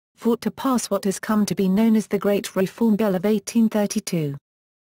 Godric, fought to pass what has come to be known as the Great Reform Bill of 1832.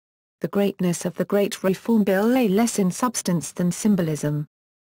 The greatness of the Great Reform Bill lay less in substance than symbolism.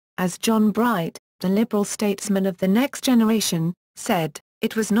 As John Bright, the Liberal statesman of the next generation, said,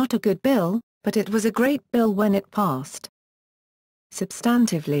 "It was not a good bill, but it was a great bill when it passed."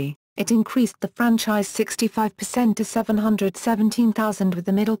 Substantively, it increased the franchise 65% to 717,000, with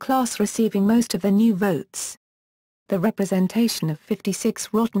the middle class receiving most of the new votes. The representation of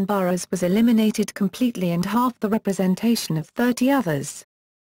 56 rotten boroughs was eliminated completely and half the representation of 30 others.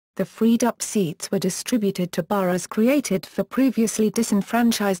 The freed-up seats were distributed to boroughs created for previously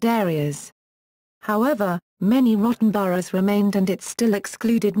disenfranchised areas. However, many rotten boroughs remained and it still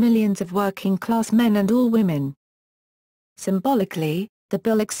excluded millions of working-class men and all women. Symbolically, the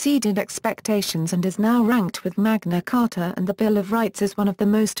bill exceeded expectations and is now ranked with Magna Carta and the Bill of Rights as one of the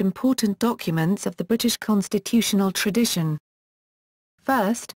most important documents of the British constitutional tradition.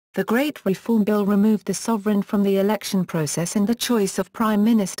 First, the Great Reform Bill removed the sovereign from the election process and the choice of Prime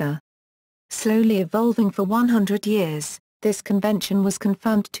Minister. Slowly evolving for 100 years, this convention was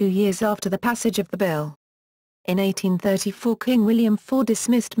confirmed 2 years after the passage of the bill. In 1834 King William IV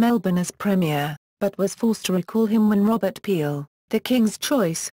dismissed Melbourne as Premier, but was forced to recall him when Robert Peel, the King's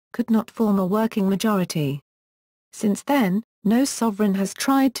choice, could not form a working majority. Since then, no sovereign has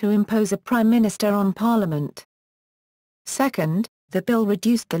tried to impose a Prime Minister on Parliament. Second, the bill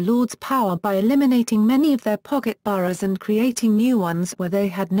reduced the Lords' power by eliminating many of their pocket boroughs and creating new ones where they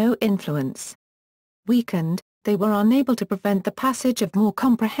had no influence. Weakened, they were unable to prevent the passage of more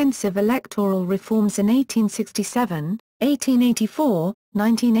comprehensive electoral reforms in 1867, 1884,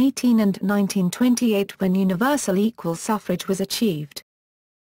 1918 and 1928 when universal equal suffrage was achieved.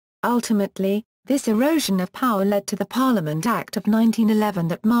 Ultimately, this erosion of power led to the Parliament Act of 1911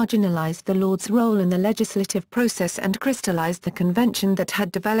 that marginalised the Lords' role in the legislative process and crystallised the convention that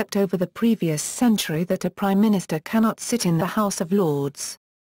had developed over the previous century that a Prime Minister cannot sit in the House of Lords.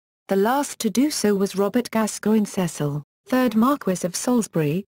 The last to do so was Robert Gascoigne Cecil, 3rd Marquess of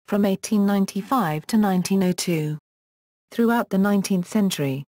Salisbury, from 1895 to 1902. Throughout the 19th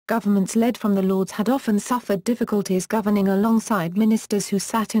century, governments led from the Lords had often suffered difficulties governing alongside ministers who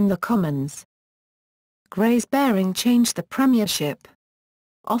sat in the Commons. Grey's bearing changed the premiership.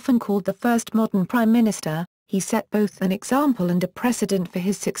 Often called the first modern Prime Minister, he set both an example and a precedent for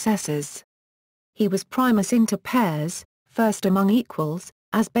his successors. He was primus inter pares, first among equals,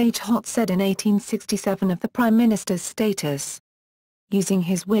 as Bagehot said in 1867 of the Prime Minister's status. Using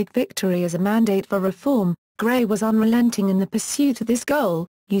his Whig victory as a mandate for reform, Grey was unrelenting in the pursuit of this goal,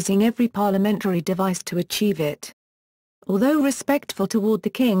 using every parliamentary device to achieve it. Although respectful toward the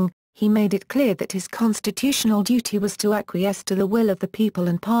king, he made it clear that his constitutional duty was to acquiesce to the will of the people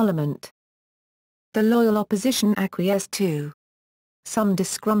and Parliament. The loyal opposition acquiesced too. Some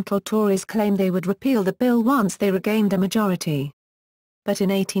disgruntled Tories claimed they would repeal the bill once they regained a majority. But in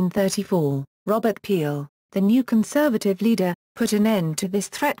 1834, Robert Peel, the new Conservative leader, put an end to this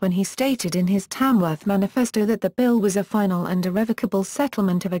threat when he stated in his Tamworth Manifesto that the bill was a final and irrevocable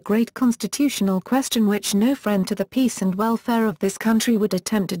settlement of a great constitutional question which no friend to the peace and welfare of this country would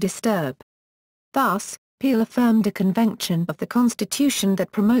attempt to disturb. Thus, Peel affirmed a convention of the Constitution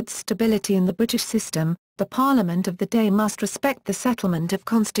that promotes stability in the British system. The Parliament of the day must respect the settlement of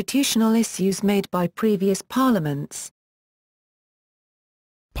constitutional issues made by previous parliaments.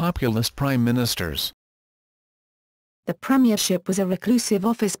 Populist Prime Ministers. The premiership was a reclusive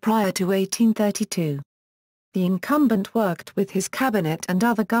office prior to 1832. The incumbent worked with his cabinet and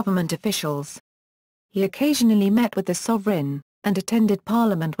other government officials. He occasionally met with the sovereign, and attended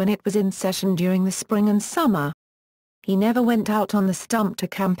Parliament when it was in session during the spring and summer. He never went out on the stump to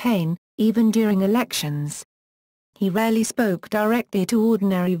campaign, even during elections. He rarely spoke directly to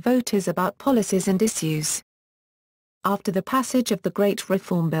ordinary voters about policies and issues. After the passage of the Great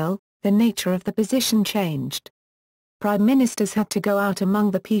Reform Bill, the nature of the position changed. Prime Ministers had to go out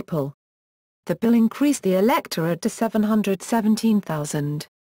among the people. The bill increased the electorate to 717,000.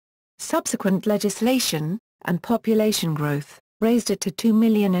 Subsequent legislation, and population growth, raised it to 2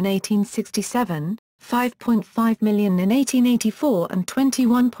 million in 1867, 5.5 million in 1884 and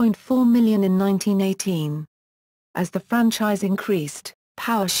 21.4 million in 1918. As the franchise increased,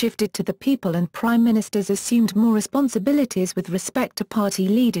 power shifted to the people and prime ministers assumed more responsibilities with respect to party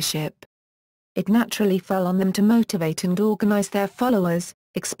leadership. it naturally fell on them to motivate and organize their followers,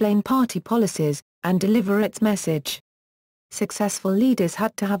 explain party policies, and deliver its message. Successful leaders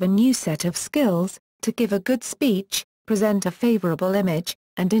had to have a new set of skills, to give a good speech, present a favorable image,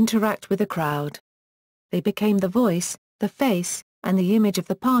 and interact with the crowd. They became the voice, the face, and the image of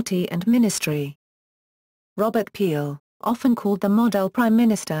the party and ministry. Robert Peel, often called the model Prime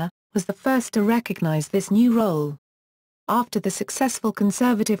Minister, was the first to recognize this new role. After the successful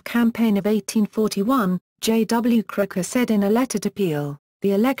Conservative campaign of 1841, J.W. Croker said in a letter to Peel,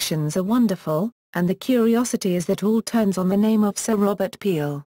 "The elections are wonderful, and the curiosity is that all turns on the name of Sir Robert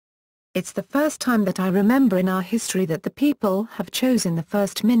Peel. It's the first time that I remember in our history that the people have chosen the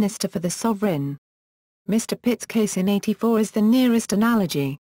First Minister for the Sovereign." Mr. Pitt's case in '84 is the nearest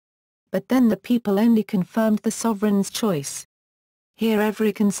analogy. But then the people only confirmed the Sovereign's choice. Here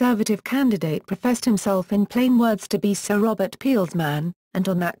every Conservative candidate professed himself in plain words to be Sir Robert Peel's man, and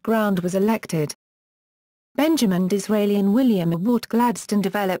on that ground was elected. Benjamin Disraeli and William Ewart Gladstone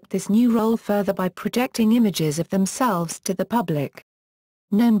developed this new role further by projecting images of themselves to the public.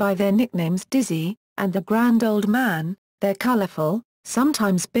 Known by their nicknames Dizzy, and the Grand Old Man, their colourful,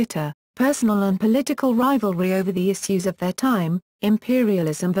 sometimes bitter, personal and political rivalry over the issues of their time,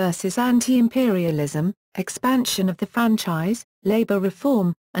 imperialism versus anti-imperialism, expansion of the franchise, labour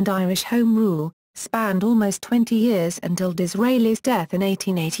reform, and Irish Home Rule, spanned almost 20 years until Disraeli's death in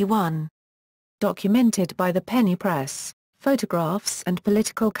 1881. Documented by the penny press, photographs and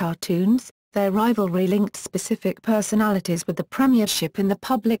political cartoons, their rivalry linked specific personalities with the premiership in the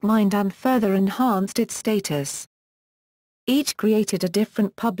public mind and further enhanced its status. Each created a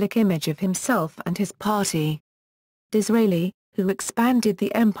different public image of himself and his party. Disraeli, who expanded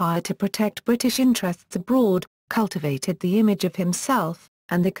the empire to protect British interests abroad, cultivated the image of himself,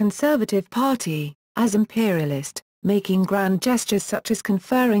 and the Conservative Party, as imperialist, making grand gestures such as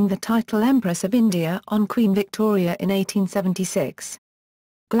conferring the title Empress of India on Queen Victoria in 1876.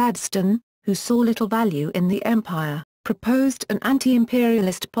 Gladstone, who saw little value in the empire, proposed an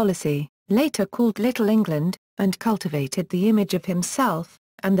anti-imperialist policy, later called Little England, and cultivated the image of himself,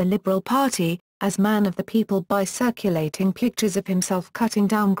 and the Liberal Party, as man of the people by circulating pictures of himself cutting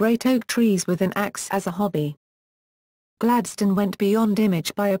down great oak trees with an axe as a hobby. Gladstone went beyond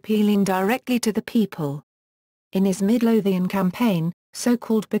image by appealing directly to the people. In his Midlothian campaign, so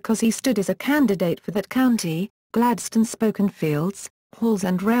called because he stood as a candidate for that county, Gladstone spoke in fields, halls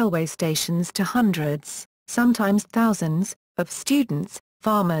and railway stations to hundreds, sometimes thousands, of students,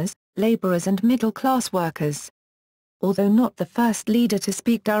 farmers, labourers and middle-class workers. Although not the first leader to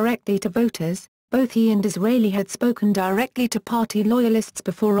speak directly to voters, both he and Disraeli had spoken directly to party loyalists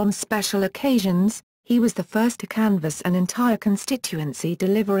before on special occasions. He was the first to canvass an entire constituency,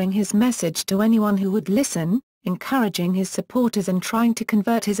 delivering his message to anyone who would listen, encouraging his supporters and trying to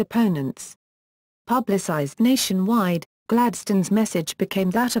convert his opponents. Publicised nationwide, Gladstone's message became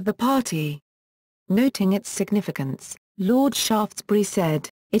that of the party. Noting its significance, Lord Shaftesbury said,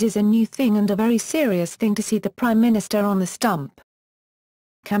 "It is a new thing and a very serious thing to see the Prime Minister on the stump."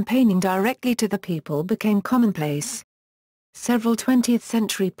 Campaigning directly to the people became commonplace. Several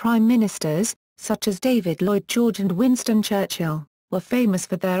 20th-century Prime Ministers, such as David Lloyd George and Winston Churchill, were famous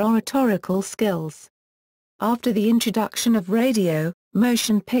for their oratorical skills. After the introduction of radio,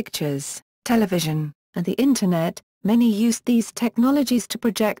 motion pictures, television, and the Internet, many used these technologies to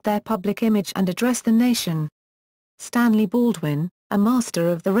project their public image and address the nation. Stanley Baldwin, a master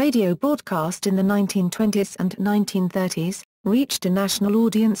of the radio broadcast in the 1920s and 1930s, reached a national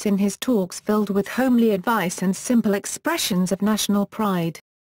audience in his talks filled with homely advice and simple expressions of national pride.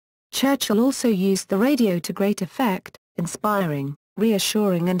 Churchill also used the radio to great effect, inspiring,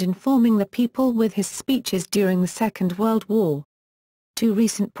 reassuring and informing the people with his speeches during the Second World War. Two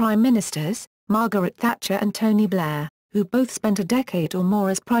recent Prime Ministers, Margaret Thatcher and Tony Blair, who both spent a decade or more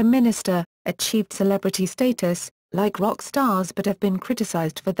as Prime Minister, achieved celebrity status, like rock stars, but have been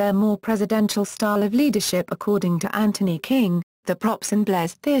criticized for their more presidential style of leadership. According to Anthony King, the props in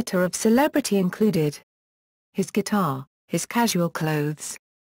Blair's theatre of celebrity included his guitar, his casual clothes,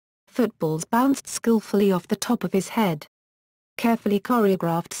 footballs bounced skillfully off the top of his head, carefully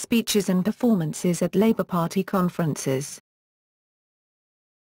choreographed speeches and performances at Labour Party conferences.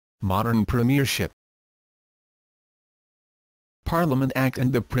 Modern Premiership. Parliament Act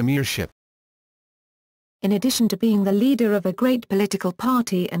and the Premiership. In addition to being the leader of a great political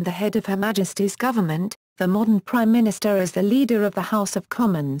party and the head of Her Majesty's government, the modern Prime Minister is the leader of the House of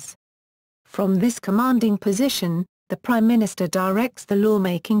Commons. From this commanding position, the Prime Minister directs the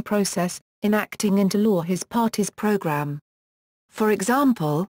lawmaking process, enacting into law his party's programme. For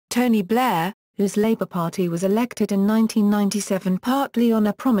example, Tony Blair, whose Labour Party was elected in 1997 partly on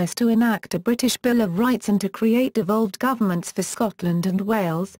a promise to enact a British Bill of Rights and to create devolved governments for Scotland and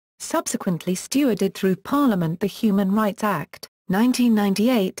Wales, subsequently stewarded through Parliament the Human Rights Act,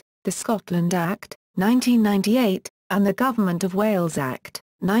 1998, the Scotland Act, 1998, and the Government of Wales Act,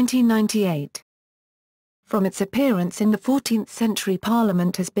 1998. From its appearance in the 14th century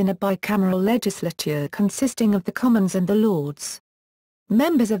Parliament has been a bicameral legislature consisting of the Commons and the Lords.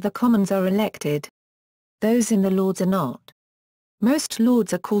 Members of the Commons are elected. Those in the Lords are not. Most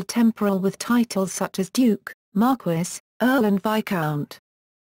Lords are called temporal with titles such as Duke, Marquess, Earl and Viscount.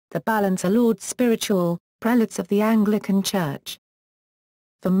 The balance are Lords spiritual, prelates of the Anglican Church.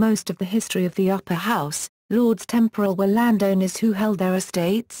 For most of the history of the Upper House, Lords temporal were landowners who held their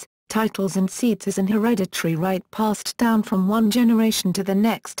estates, titles and seats as an hereditary right passed down from one generation to the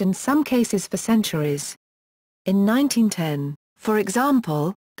next in some cases for centuries. In 1910, for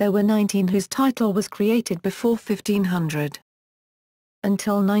example, there were 19 whose title was created before 1500.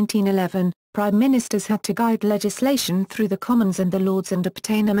 Until 1911, Prime Ministers had to guide legislation through the Commons and the Lords and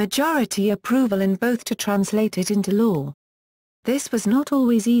obtain a majority approval in both to translate it into law. This was not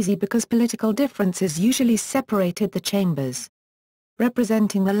always easy because political differences usually separated the chambers.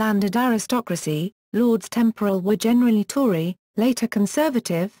 Representing the landed aristocracy, Lords temporal were generally Tory, later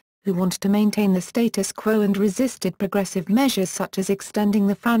Conservative, who wanted to maintain the status quo and resisted progressive measures such as extending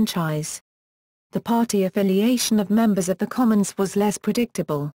the franchise. The party affiliation of members of the Commons was less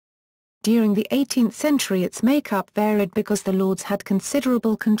predictable. During the 18th century its makeup varied because the Lords had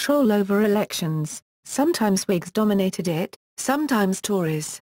considerable control over elections, sometimes Whigs dominated it, sometimes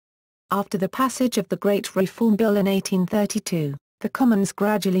Tories. After the passage of the Great Reform Bill in 1832, the Commons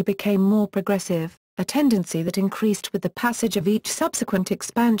gradually became more progressive, a tendency that increased with the passage of each subsequent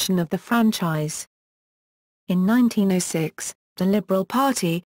expansion of the franchise. In 1906, the Liberal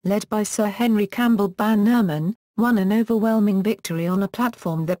Party, led by Sir Henry Campbell Bannerman, won an overwhelming victory on a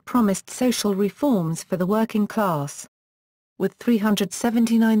platform that promised social reforms for the working class. With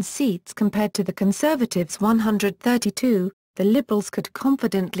 379 seats compared to the Conservatives' 132, the Liberals could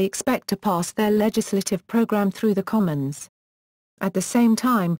confidently expect to pass their legislative programme through the Commons. At the same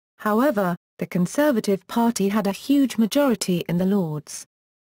time, however, the Conservative Party had a huge majority in the Lords.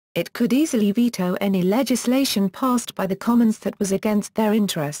 It could easily veto any legislation passed by the Commons that was against their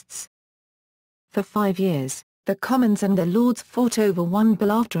interests. For 5 years, the Commons and the Lords fought over one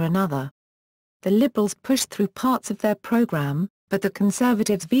bill after another. The Liberals pushed through parts of their programme, but the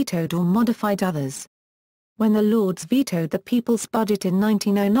Conservatives vetoed or modified others. When the Lords vetoed the People's Budget in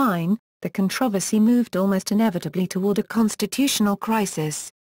 1909, the controversy moved almost inevitably toward a constitutional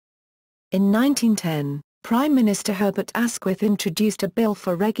crisis. In 1910, Prime Minister Herbert Asquith introduced a bill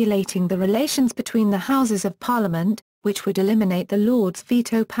for regulating the relations between the Houses of Parliament, which would eliminate the Lords'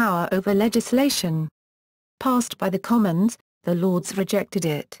 veto power over legislation. Passed by the Commons, the Lords rejected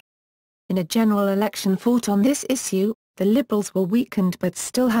it. In a general election fought on this issue, the Liberals were weakened but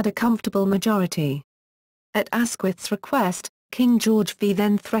still had a comfortable majority. At Asquith's request, King George V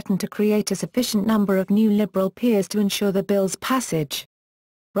then threatened to create a sufficient number of new Liberal peers to ensure the bill's passage.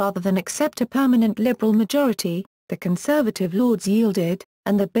 Rather than accept a permanent Liberal majority, the Conservative Lords yielded,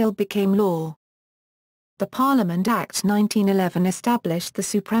 and the bill became law. The Parliament Act 1911 established the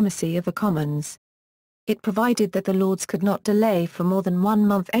supremacy of the Commons. It provided that the Lords could not delay for more than 1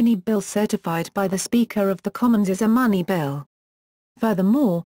 month any bill certified by the Speaker of the Commons as a money bill.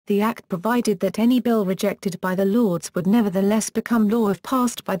 Furthermore, the Act provided that any bill rejected by the Lords would nevertheless become law if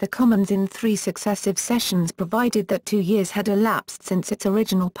passed by the Commons in 3 successive sessions provided that 2 years had elapsed since its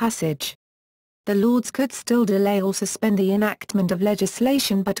original passage. The Lords could still delay or suspend the enactment of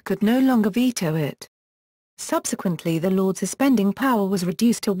legislation but could no longer veto it. Subsequently the Lords' suspending power was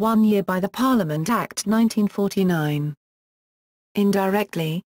reduced to 1 year by the Parliament Act 1949.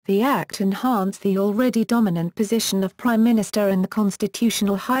 Indirectly, the Act enhanced the already dominant position of Prime Minister in the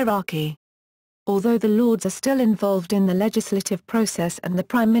constitutional hierarchy. Although the Lords are still involved in the legislative process and the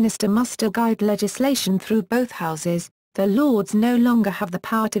Prime Minister must still guide legislation through both houses, the Lords no longer have the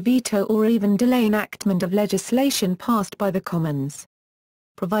power to veto or even delay enactment of legislation passed by the Commons.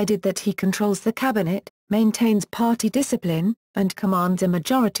 Provided that he controls the Cabinet, maintains party discipline, and commands a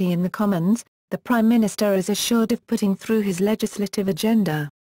majority in the Commons, the Prime Minister is assured of putting through his legislative agenda.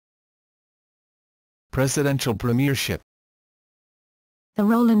 Presidential premiership. The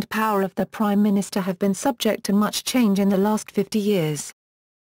role and power of the Prime Minister have been subject to much change in the last 50 years.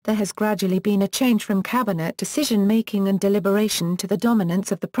 There has gradually been a change from cabinet decision-making and deliberation to the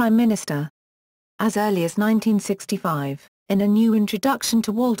dominance of the Prime Minister. As early as 1965, in a new introduction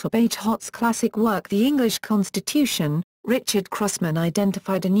to Walter Bagehot's classic work The English Constitution, Richard Crossman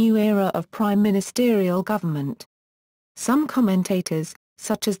identified a new era of prime ministerial government. Some commentators,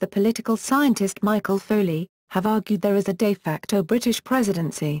 such as the political scientist Michael Foley, have argued there is a de facto British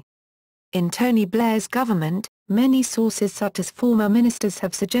presidency. In Tony Blair's government, many sources such as former ministers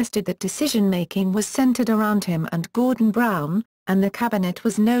have suggested that decision-making was centred around him and Gordon Brown, and the cabinet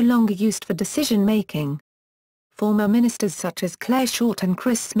was no longer used for decision-making. Former ministers such as Clare Short and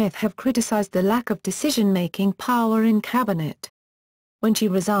Chris Smith have criticised the lack of decision-making power in cabinet. When she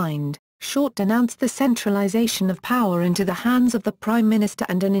resigned, Short denounced the centralisation of power into the hands of the Prime Minister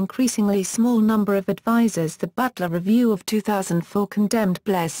and an increasingly small number of advisers. The Butler Review of 2004 condemned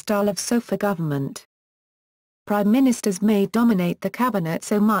Blair's style of sofa government. Prime Ministers may dominate the cabinet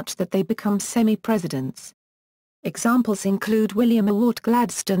so much that they become semi-presidents. Examples include William Ewart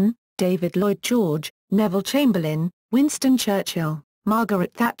Gladstone, David Lloyd George, Neville Chamberlain, Winston Churchill,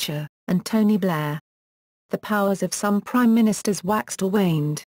 Margaret Thatcher, and Tony Blair. The powers of some prime ministers waxed or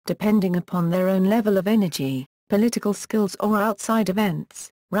waned, depending upon their own level of energy, political skills or outside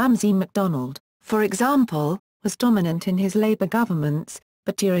events. Ramsay MacDonald, for example, was dominant in his Labour governments,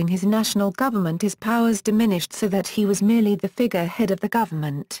 but during his national government his powers diminished so that he was merely the figurehead of the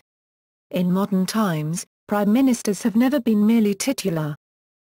government. In modern times, prime ministers have never been merely titular.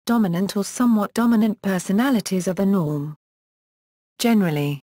 Dominant or somewhat dominant personalities are the norm.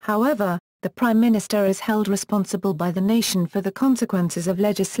 Generally, however, the Prime Minister is held responsible by the nation for the consequences of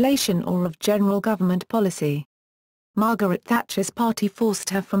legislation or of general government policy. Margaret Thatcher's party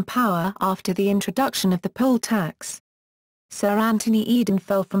forced her from power after the introduction of the poll tax. Sir Anthony Eden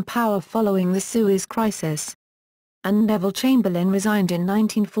fell from power following the Suez Crisis. And Neville Chamberlain resigned in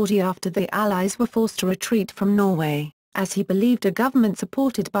 1940 after the Allies were forced to retreat from Norway, as he believed a government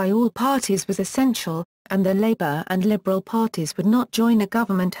supported by all parties was essential, and the Labour and Liberal parties would not join a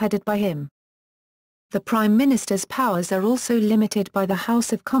government headed by him. The Prime Minister's powers are also limited by the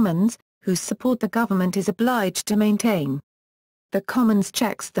House of Commons, whose support the government is obliged to maintain. The Commons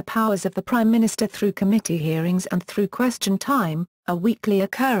checks the powers of the Prime Minister through committee hearings and through question time, a weekly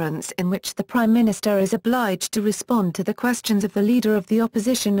occurrence in which the Prime Minister is obliged to respond to the questions of the Leader of the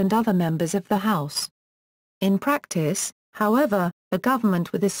Opposition and other members of the House. In practice, however, a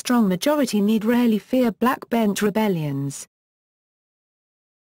government with a strong majority need rarely fear backbench rebellions.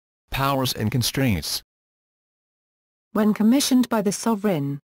 Powers and constraints. When commissioned by the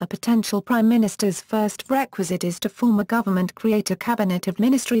sovereign, a potential prime minister's first requisite is to form a government, create a cabinet of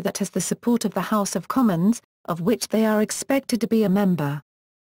ministry that has the support of the House of Commons, of which they are expected to be a member.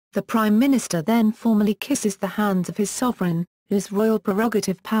 The prime minister then formally kisses the hands of his sovereign, whose royal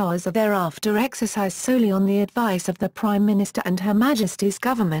prerogative powers are thereafter exercised solely on the advice of the Prime Minister and Her Majesty's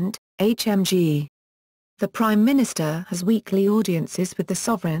Government, HMG. The Prime Minister has weekly audiences with the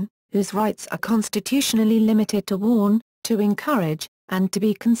sovereign, whose rights are constitutionally limited to warn, to encourage, and to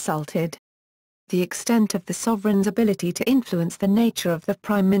be consulted. The extent of the sovereign's ability to influence the nature of the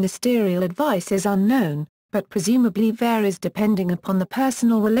prime ministerial advice is unknown, but presumably varies depending upon the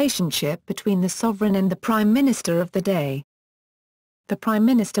personal relationship between the sovereign and the Prime Minister of the day. The Prime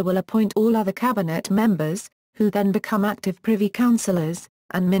Minister will appoint all other cabinet members, who then become active privy councillors,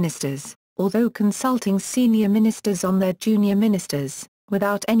 and ministers, although consulting senior ministers on their junior ministers,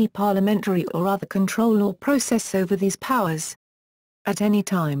 without any parliamentary or other control or process over these powers. At any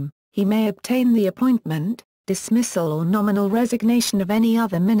time, he may obtain the appointment, dismissal or nominal resignation of any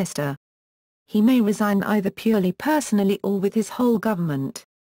other minister. He may resign either purely personally or with his whole government.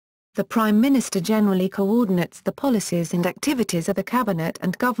 The Prime Minister generally coordinates the policies and activities of the Cabinet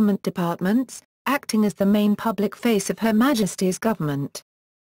and government departments, acting as the main public face of Her Majesty's government.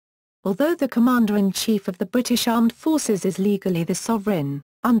 Although the Commander-in-Chief of the British Armed Forces is legally the sovereign,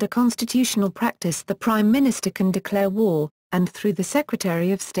 under constitutional practice the Prime Minister can declare war, and through the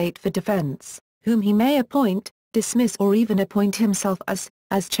Secretary of State for Defence, whom he may appoint, dismiss or even appoint himself as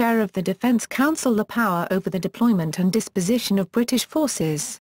Chair of the Defence Council, the power over the deployment and disposition of British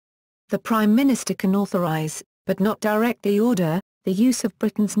forces. The Prime Minister can authorise, but not directly order, the use of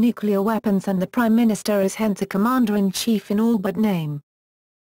Britain's nuclear weapons, and the Prime Minister is hence a Commander-in-Chief in all but name.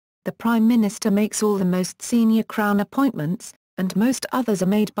 The Prime Minister makes all the most senior Crown appointments, and most others are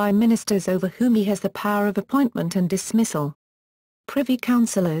made by ministers over whom he has the power of appointment and dismissal. Privy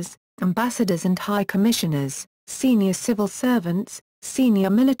Councillors, Ambassadors and High Commissioners, senior civil servants, senior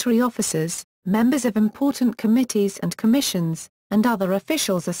military officers, members of important committees and commissions, and other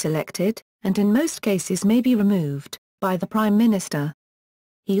officials are selected, and in most cases may be removed, by the Prime Minister.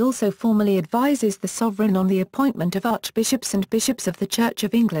 He also formally advises the Sovereign on the appointment of archbishops and bishops of the Church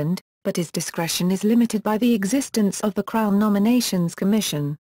of England, but his discretion is limited by the existence of the Crown Nominations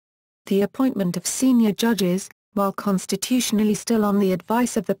Commission. The appointment of senior judges, while constitutionally still on the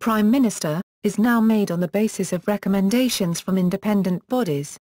advice of the Prime Minister, is now made on the basis of recommendations from independent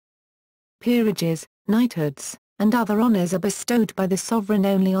bodies. Peerages, knighthoods, and other honours are bestowed by the sovereign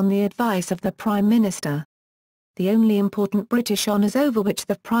only on the advice of the Prime Minister. The only important British honours over which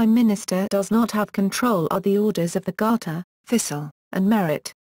the Prime Minister does not have control are the Orders of the Garter, Thistle, and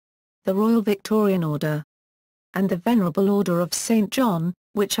Merit, the Royal Victorian Order, and the Venerable Order of St. John,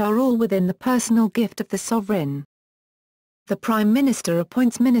 which are all within the personal gift of the sovereign. The Prime Minister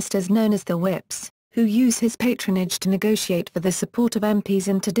appoints ministers known as the whips, who use his patronage to negotiate for the support of MPs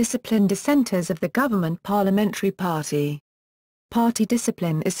and to discipline dissenters of the government parliamentary party. Party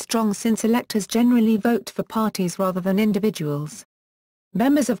discipline is strong since electors generally vote for parties rather than individuals.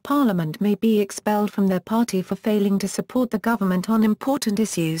 Members of Parliament may be expelled from their party for failing to support the government on important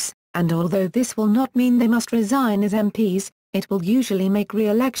issues, and although this will not mean they must resign as MPs, it will usually make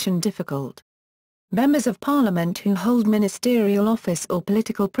re-election difficult. Members of Parliament who hold ministerial office or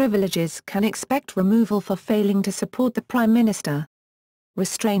political privileges can expect removal for failing to support the Prime Minister.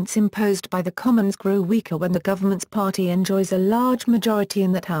 Restraints imposed by the Commons grow weaker when the government's party enjoys a large majority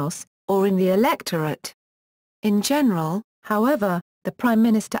in that House, or in the electorate. In general, however, the Prime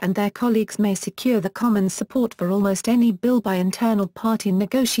Minister and their colleagues may secure the Commons' support for almost any bill by internal party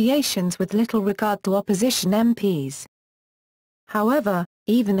negotiations with little regard to opposition MPs. However,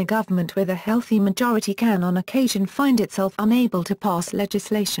 even a government with a healthy majority can on occasion find itself unable to pass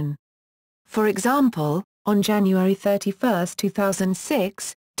legislation. For example, on January 31,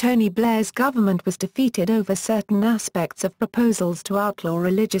 2006, Tony Blair's government was defeated over certain aspects of proposals to outlaw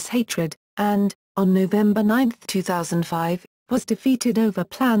religious hatred, and, on November 9, 2005, was defeated over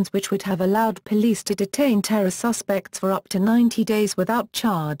plans which would have allowed police to detain terror suspects for up to 90 days without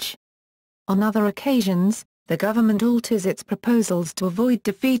charge. On other occasions, the government alters its proposals to avoid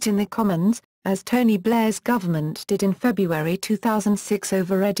defeat in the Commons, as Tony Blair's government did in February 2006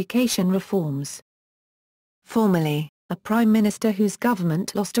 over education reforms. Formally, a Prime Minister whose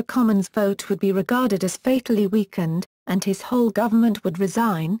government lost a Commons vote would be regarded as fatally weakened, and his whole government would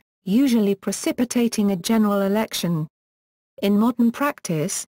resign, usually precipitating a general election. In modern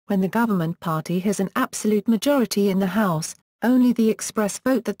practice, when the government party has an absolute majority in the House, only the express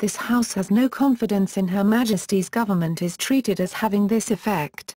vote that this House has no confidence in Her Majesty's government is treated as having this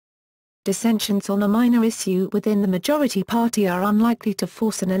effect. Dissensions on a minor issue within the majority party are unlikely to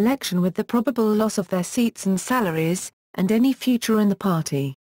force an election with the probable loss of their seats and salaries, and any future in the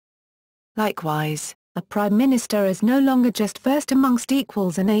party. Likewise, a Prime Minister is no longer just first amongst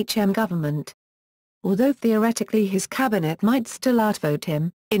equals in HM government. Although theoretically his cabinet might still outvote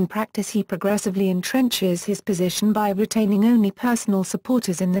him, in practice he progressively entrenches his position by retaining only personal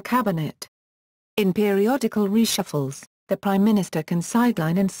supporters in the cabinet. In periodical reshuffles, the Prime Minister can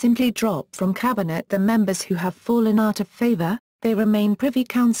sideline and simply drop from cabinet the members who have fallen out of favour. They remain Privy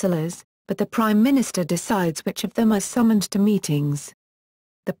Councillors, but the Prime Minister decides which of them are summoned to meetings.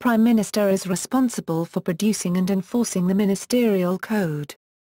 The Prime Minister is responsible for producing and enforcing the ministerial code.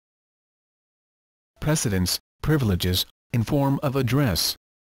 Precedence, privileges, in form of address.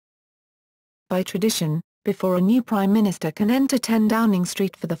 By tradition, before a new Prime Minister can enter 10 Downing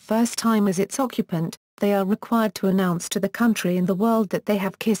Street for the first time as its occupant, they are required to announce to the country and the world that they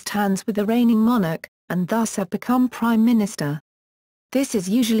have kissed hands with the reigning monarch, and thus have become Prime Minister. This is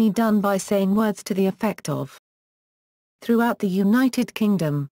usually done by saying words to the effect of: throughout the United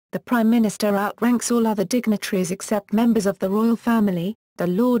Kingdom, the Prime Minister outranks all other dignitaries except members of the royal family, the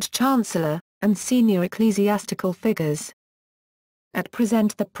Lord Chancellor, and senior ecclesiastical figures. At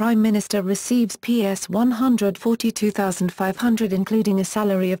present the Prime Minister receives PS 142,500 including a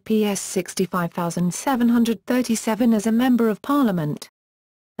salary of PS 65,737 as a Member of Parliament.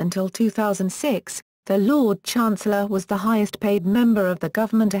 Until 2006, the Lord Chancellor was the highest paid member of the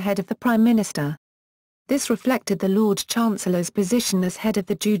government ahead of the Prime Minister. This reflected the Lord Chancellor's position as head of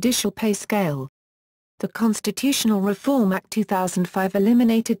the judicial pay scale. The Constitutional Reform Act 2005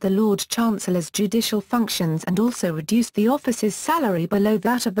 eliminated the Lord Chancellor's judicial functions and also reduced the office's salary below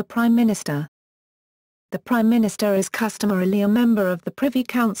that of the Prime Minister. The Prime Minister is customarily a member of the Privy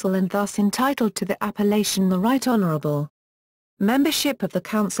Council and thus entitled to the appellation the Right Honourable. Membership of the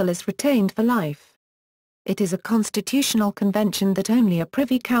Council is retained for life. It is a constitutional convention that only a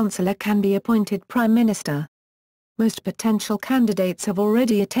Privy Councillor can be appointed Prime Minister. Most potential candidates have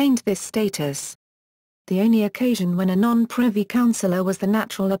already attained this status. The only occasion when a non-Privy Councillor was the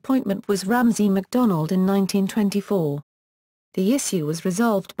natural appointment was Ramsay MacDonald in 1924. The issue was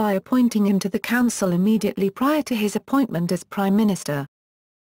resolved by appointing him to the Council immediately prior to his appointment as Prime Minister.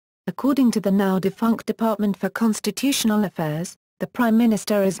 According to the now defunct Department for Constitutional Affairs, The Prime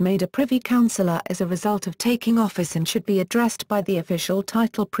Minister is made a Privy Councillor as a result of taking office and should be addressed by the official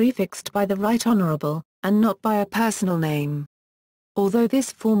title prefixed by the Right Honourable, and not by a personal name. Although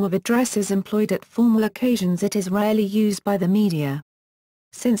this form of address is employed at formal occasions, it is rarely used by the media.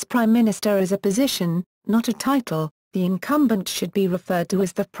 Since Prime Minister is a position, not a title, the incumbent should be referred to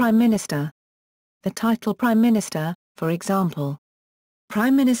as the Prime Minister. The title Prime Minister, for example,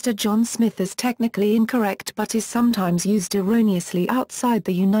 Prime Minister John Smith, is technically incorrect but is sometimes used erroneously outside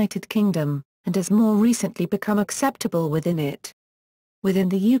the United Kingdom, and has more recently become acceptable within it. Within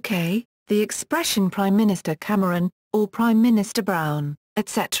the UK, the expression Prime Minister Cameron, or Prime Minister Brown,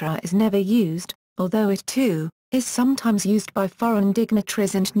 etc. is never used, although it too, is sometimes used by foreign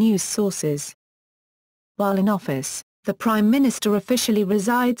dignitaries and news sources. While in office, the Prime Minister officially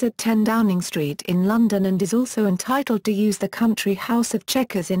resides at 10 Downing Street in London and is also entitled to use the country house of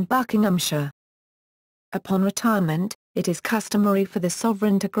Chequers in Buckinghamshire. Upon retirement, it is customary for the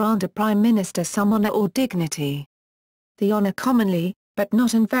sovereign to grant a Prime Minister some honour or dignity. The honour commonly, but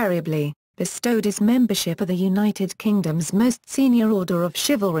not invariably, bestowed is membership of the United Kingdom's most senior order of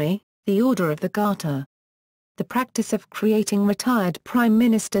chivalry, the Order of the Garter. The practice of creating retired Prime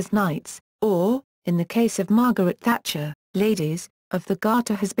Ministers Knights, or, in the case of Margaret Thatcher, Ladies of the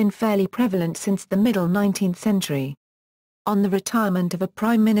Garter, has been fairly prevalent since the middle 19th century. On the retirement of a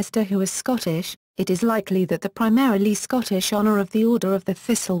Prime Minister who is Scottish, it is likely that the primarily Scottish honour of the Order of the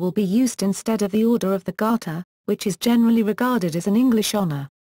Thistle will be used instead of the Order of the Garter, which is generally regarded as an English honour.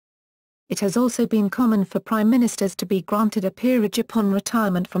 It has also been common for Prime Ministers to be granted a peerage upon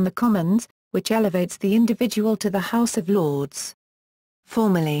retirement from the Commons, which elevates the individual to the House of Lords.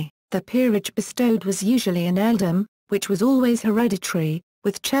 Formerly, the peerage bestowed was usually an earldom, which was always hereditary,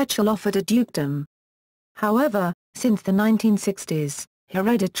 with Churchill offered a dukedom. However, since the 1960s,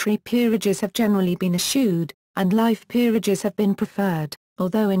 hereditary peerages have generally been eschewed, and life peerages have been preferred,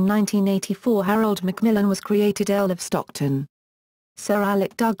 although in 1984 Harold Macmillan was created Earl of Stockton. Sir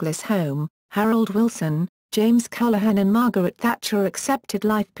Alec Douglas Home, Harold Wilson, James Callaghan and Margaret Thatcher accepted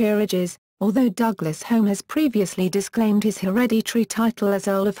life peerages, although Douglas Home has previously disclaimed his hereditary title as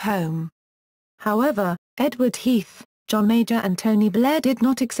Earl of Home. However, Edward Heath, John Major and Tony Blair did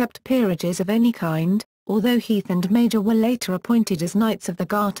not accept peerages of any kind, although Heath and Major were later appointed as Knights of the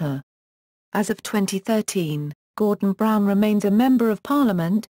Garter. As of 2013, Gordon Brown remains a Member of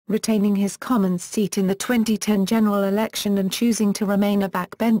Parliament, retaining his Commons seat in the 2010 general election and choosing to remain a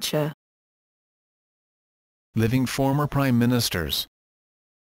backbencher. Living former Prime Ministers.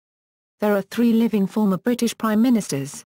 There are 3 living former British Prime Ministers.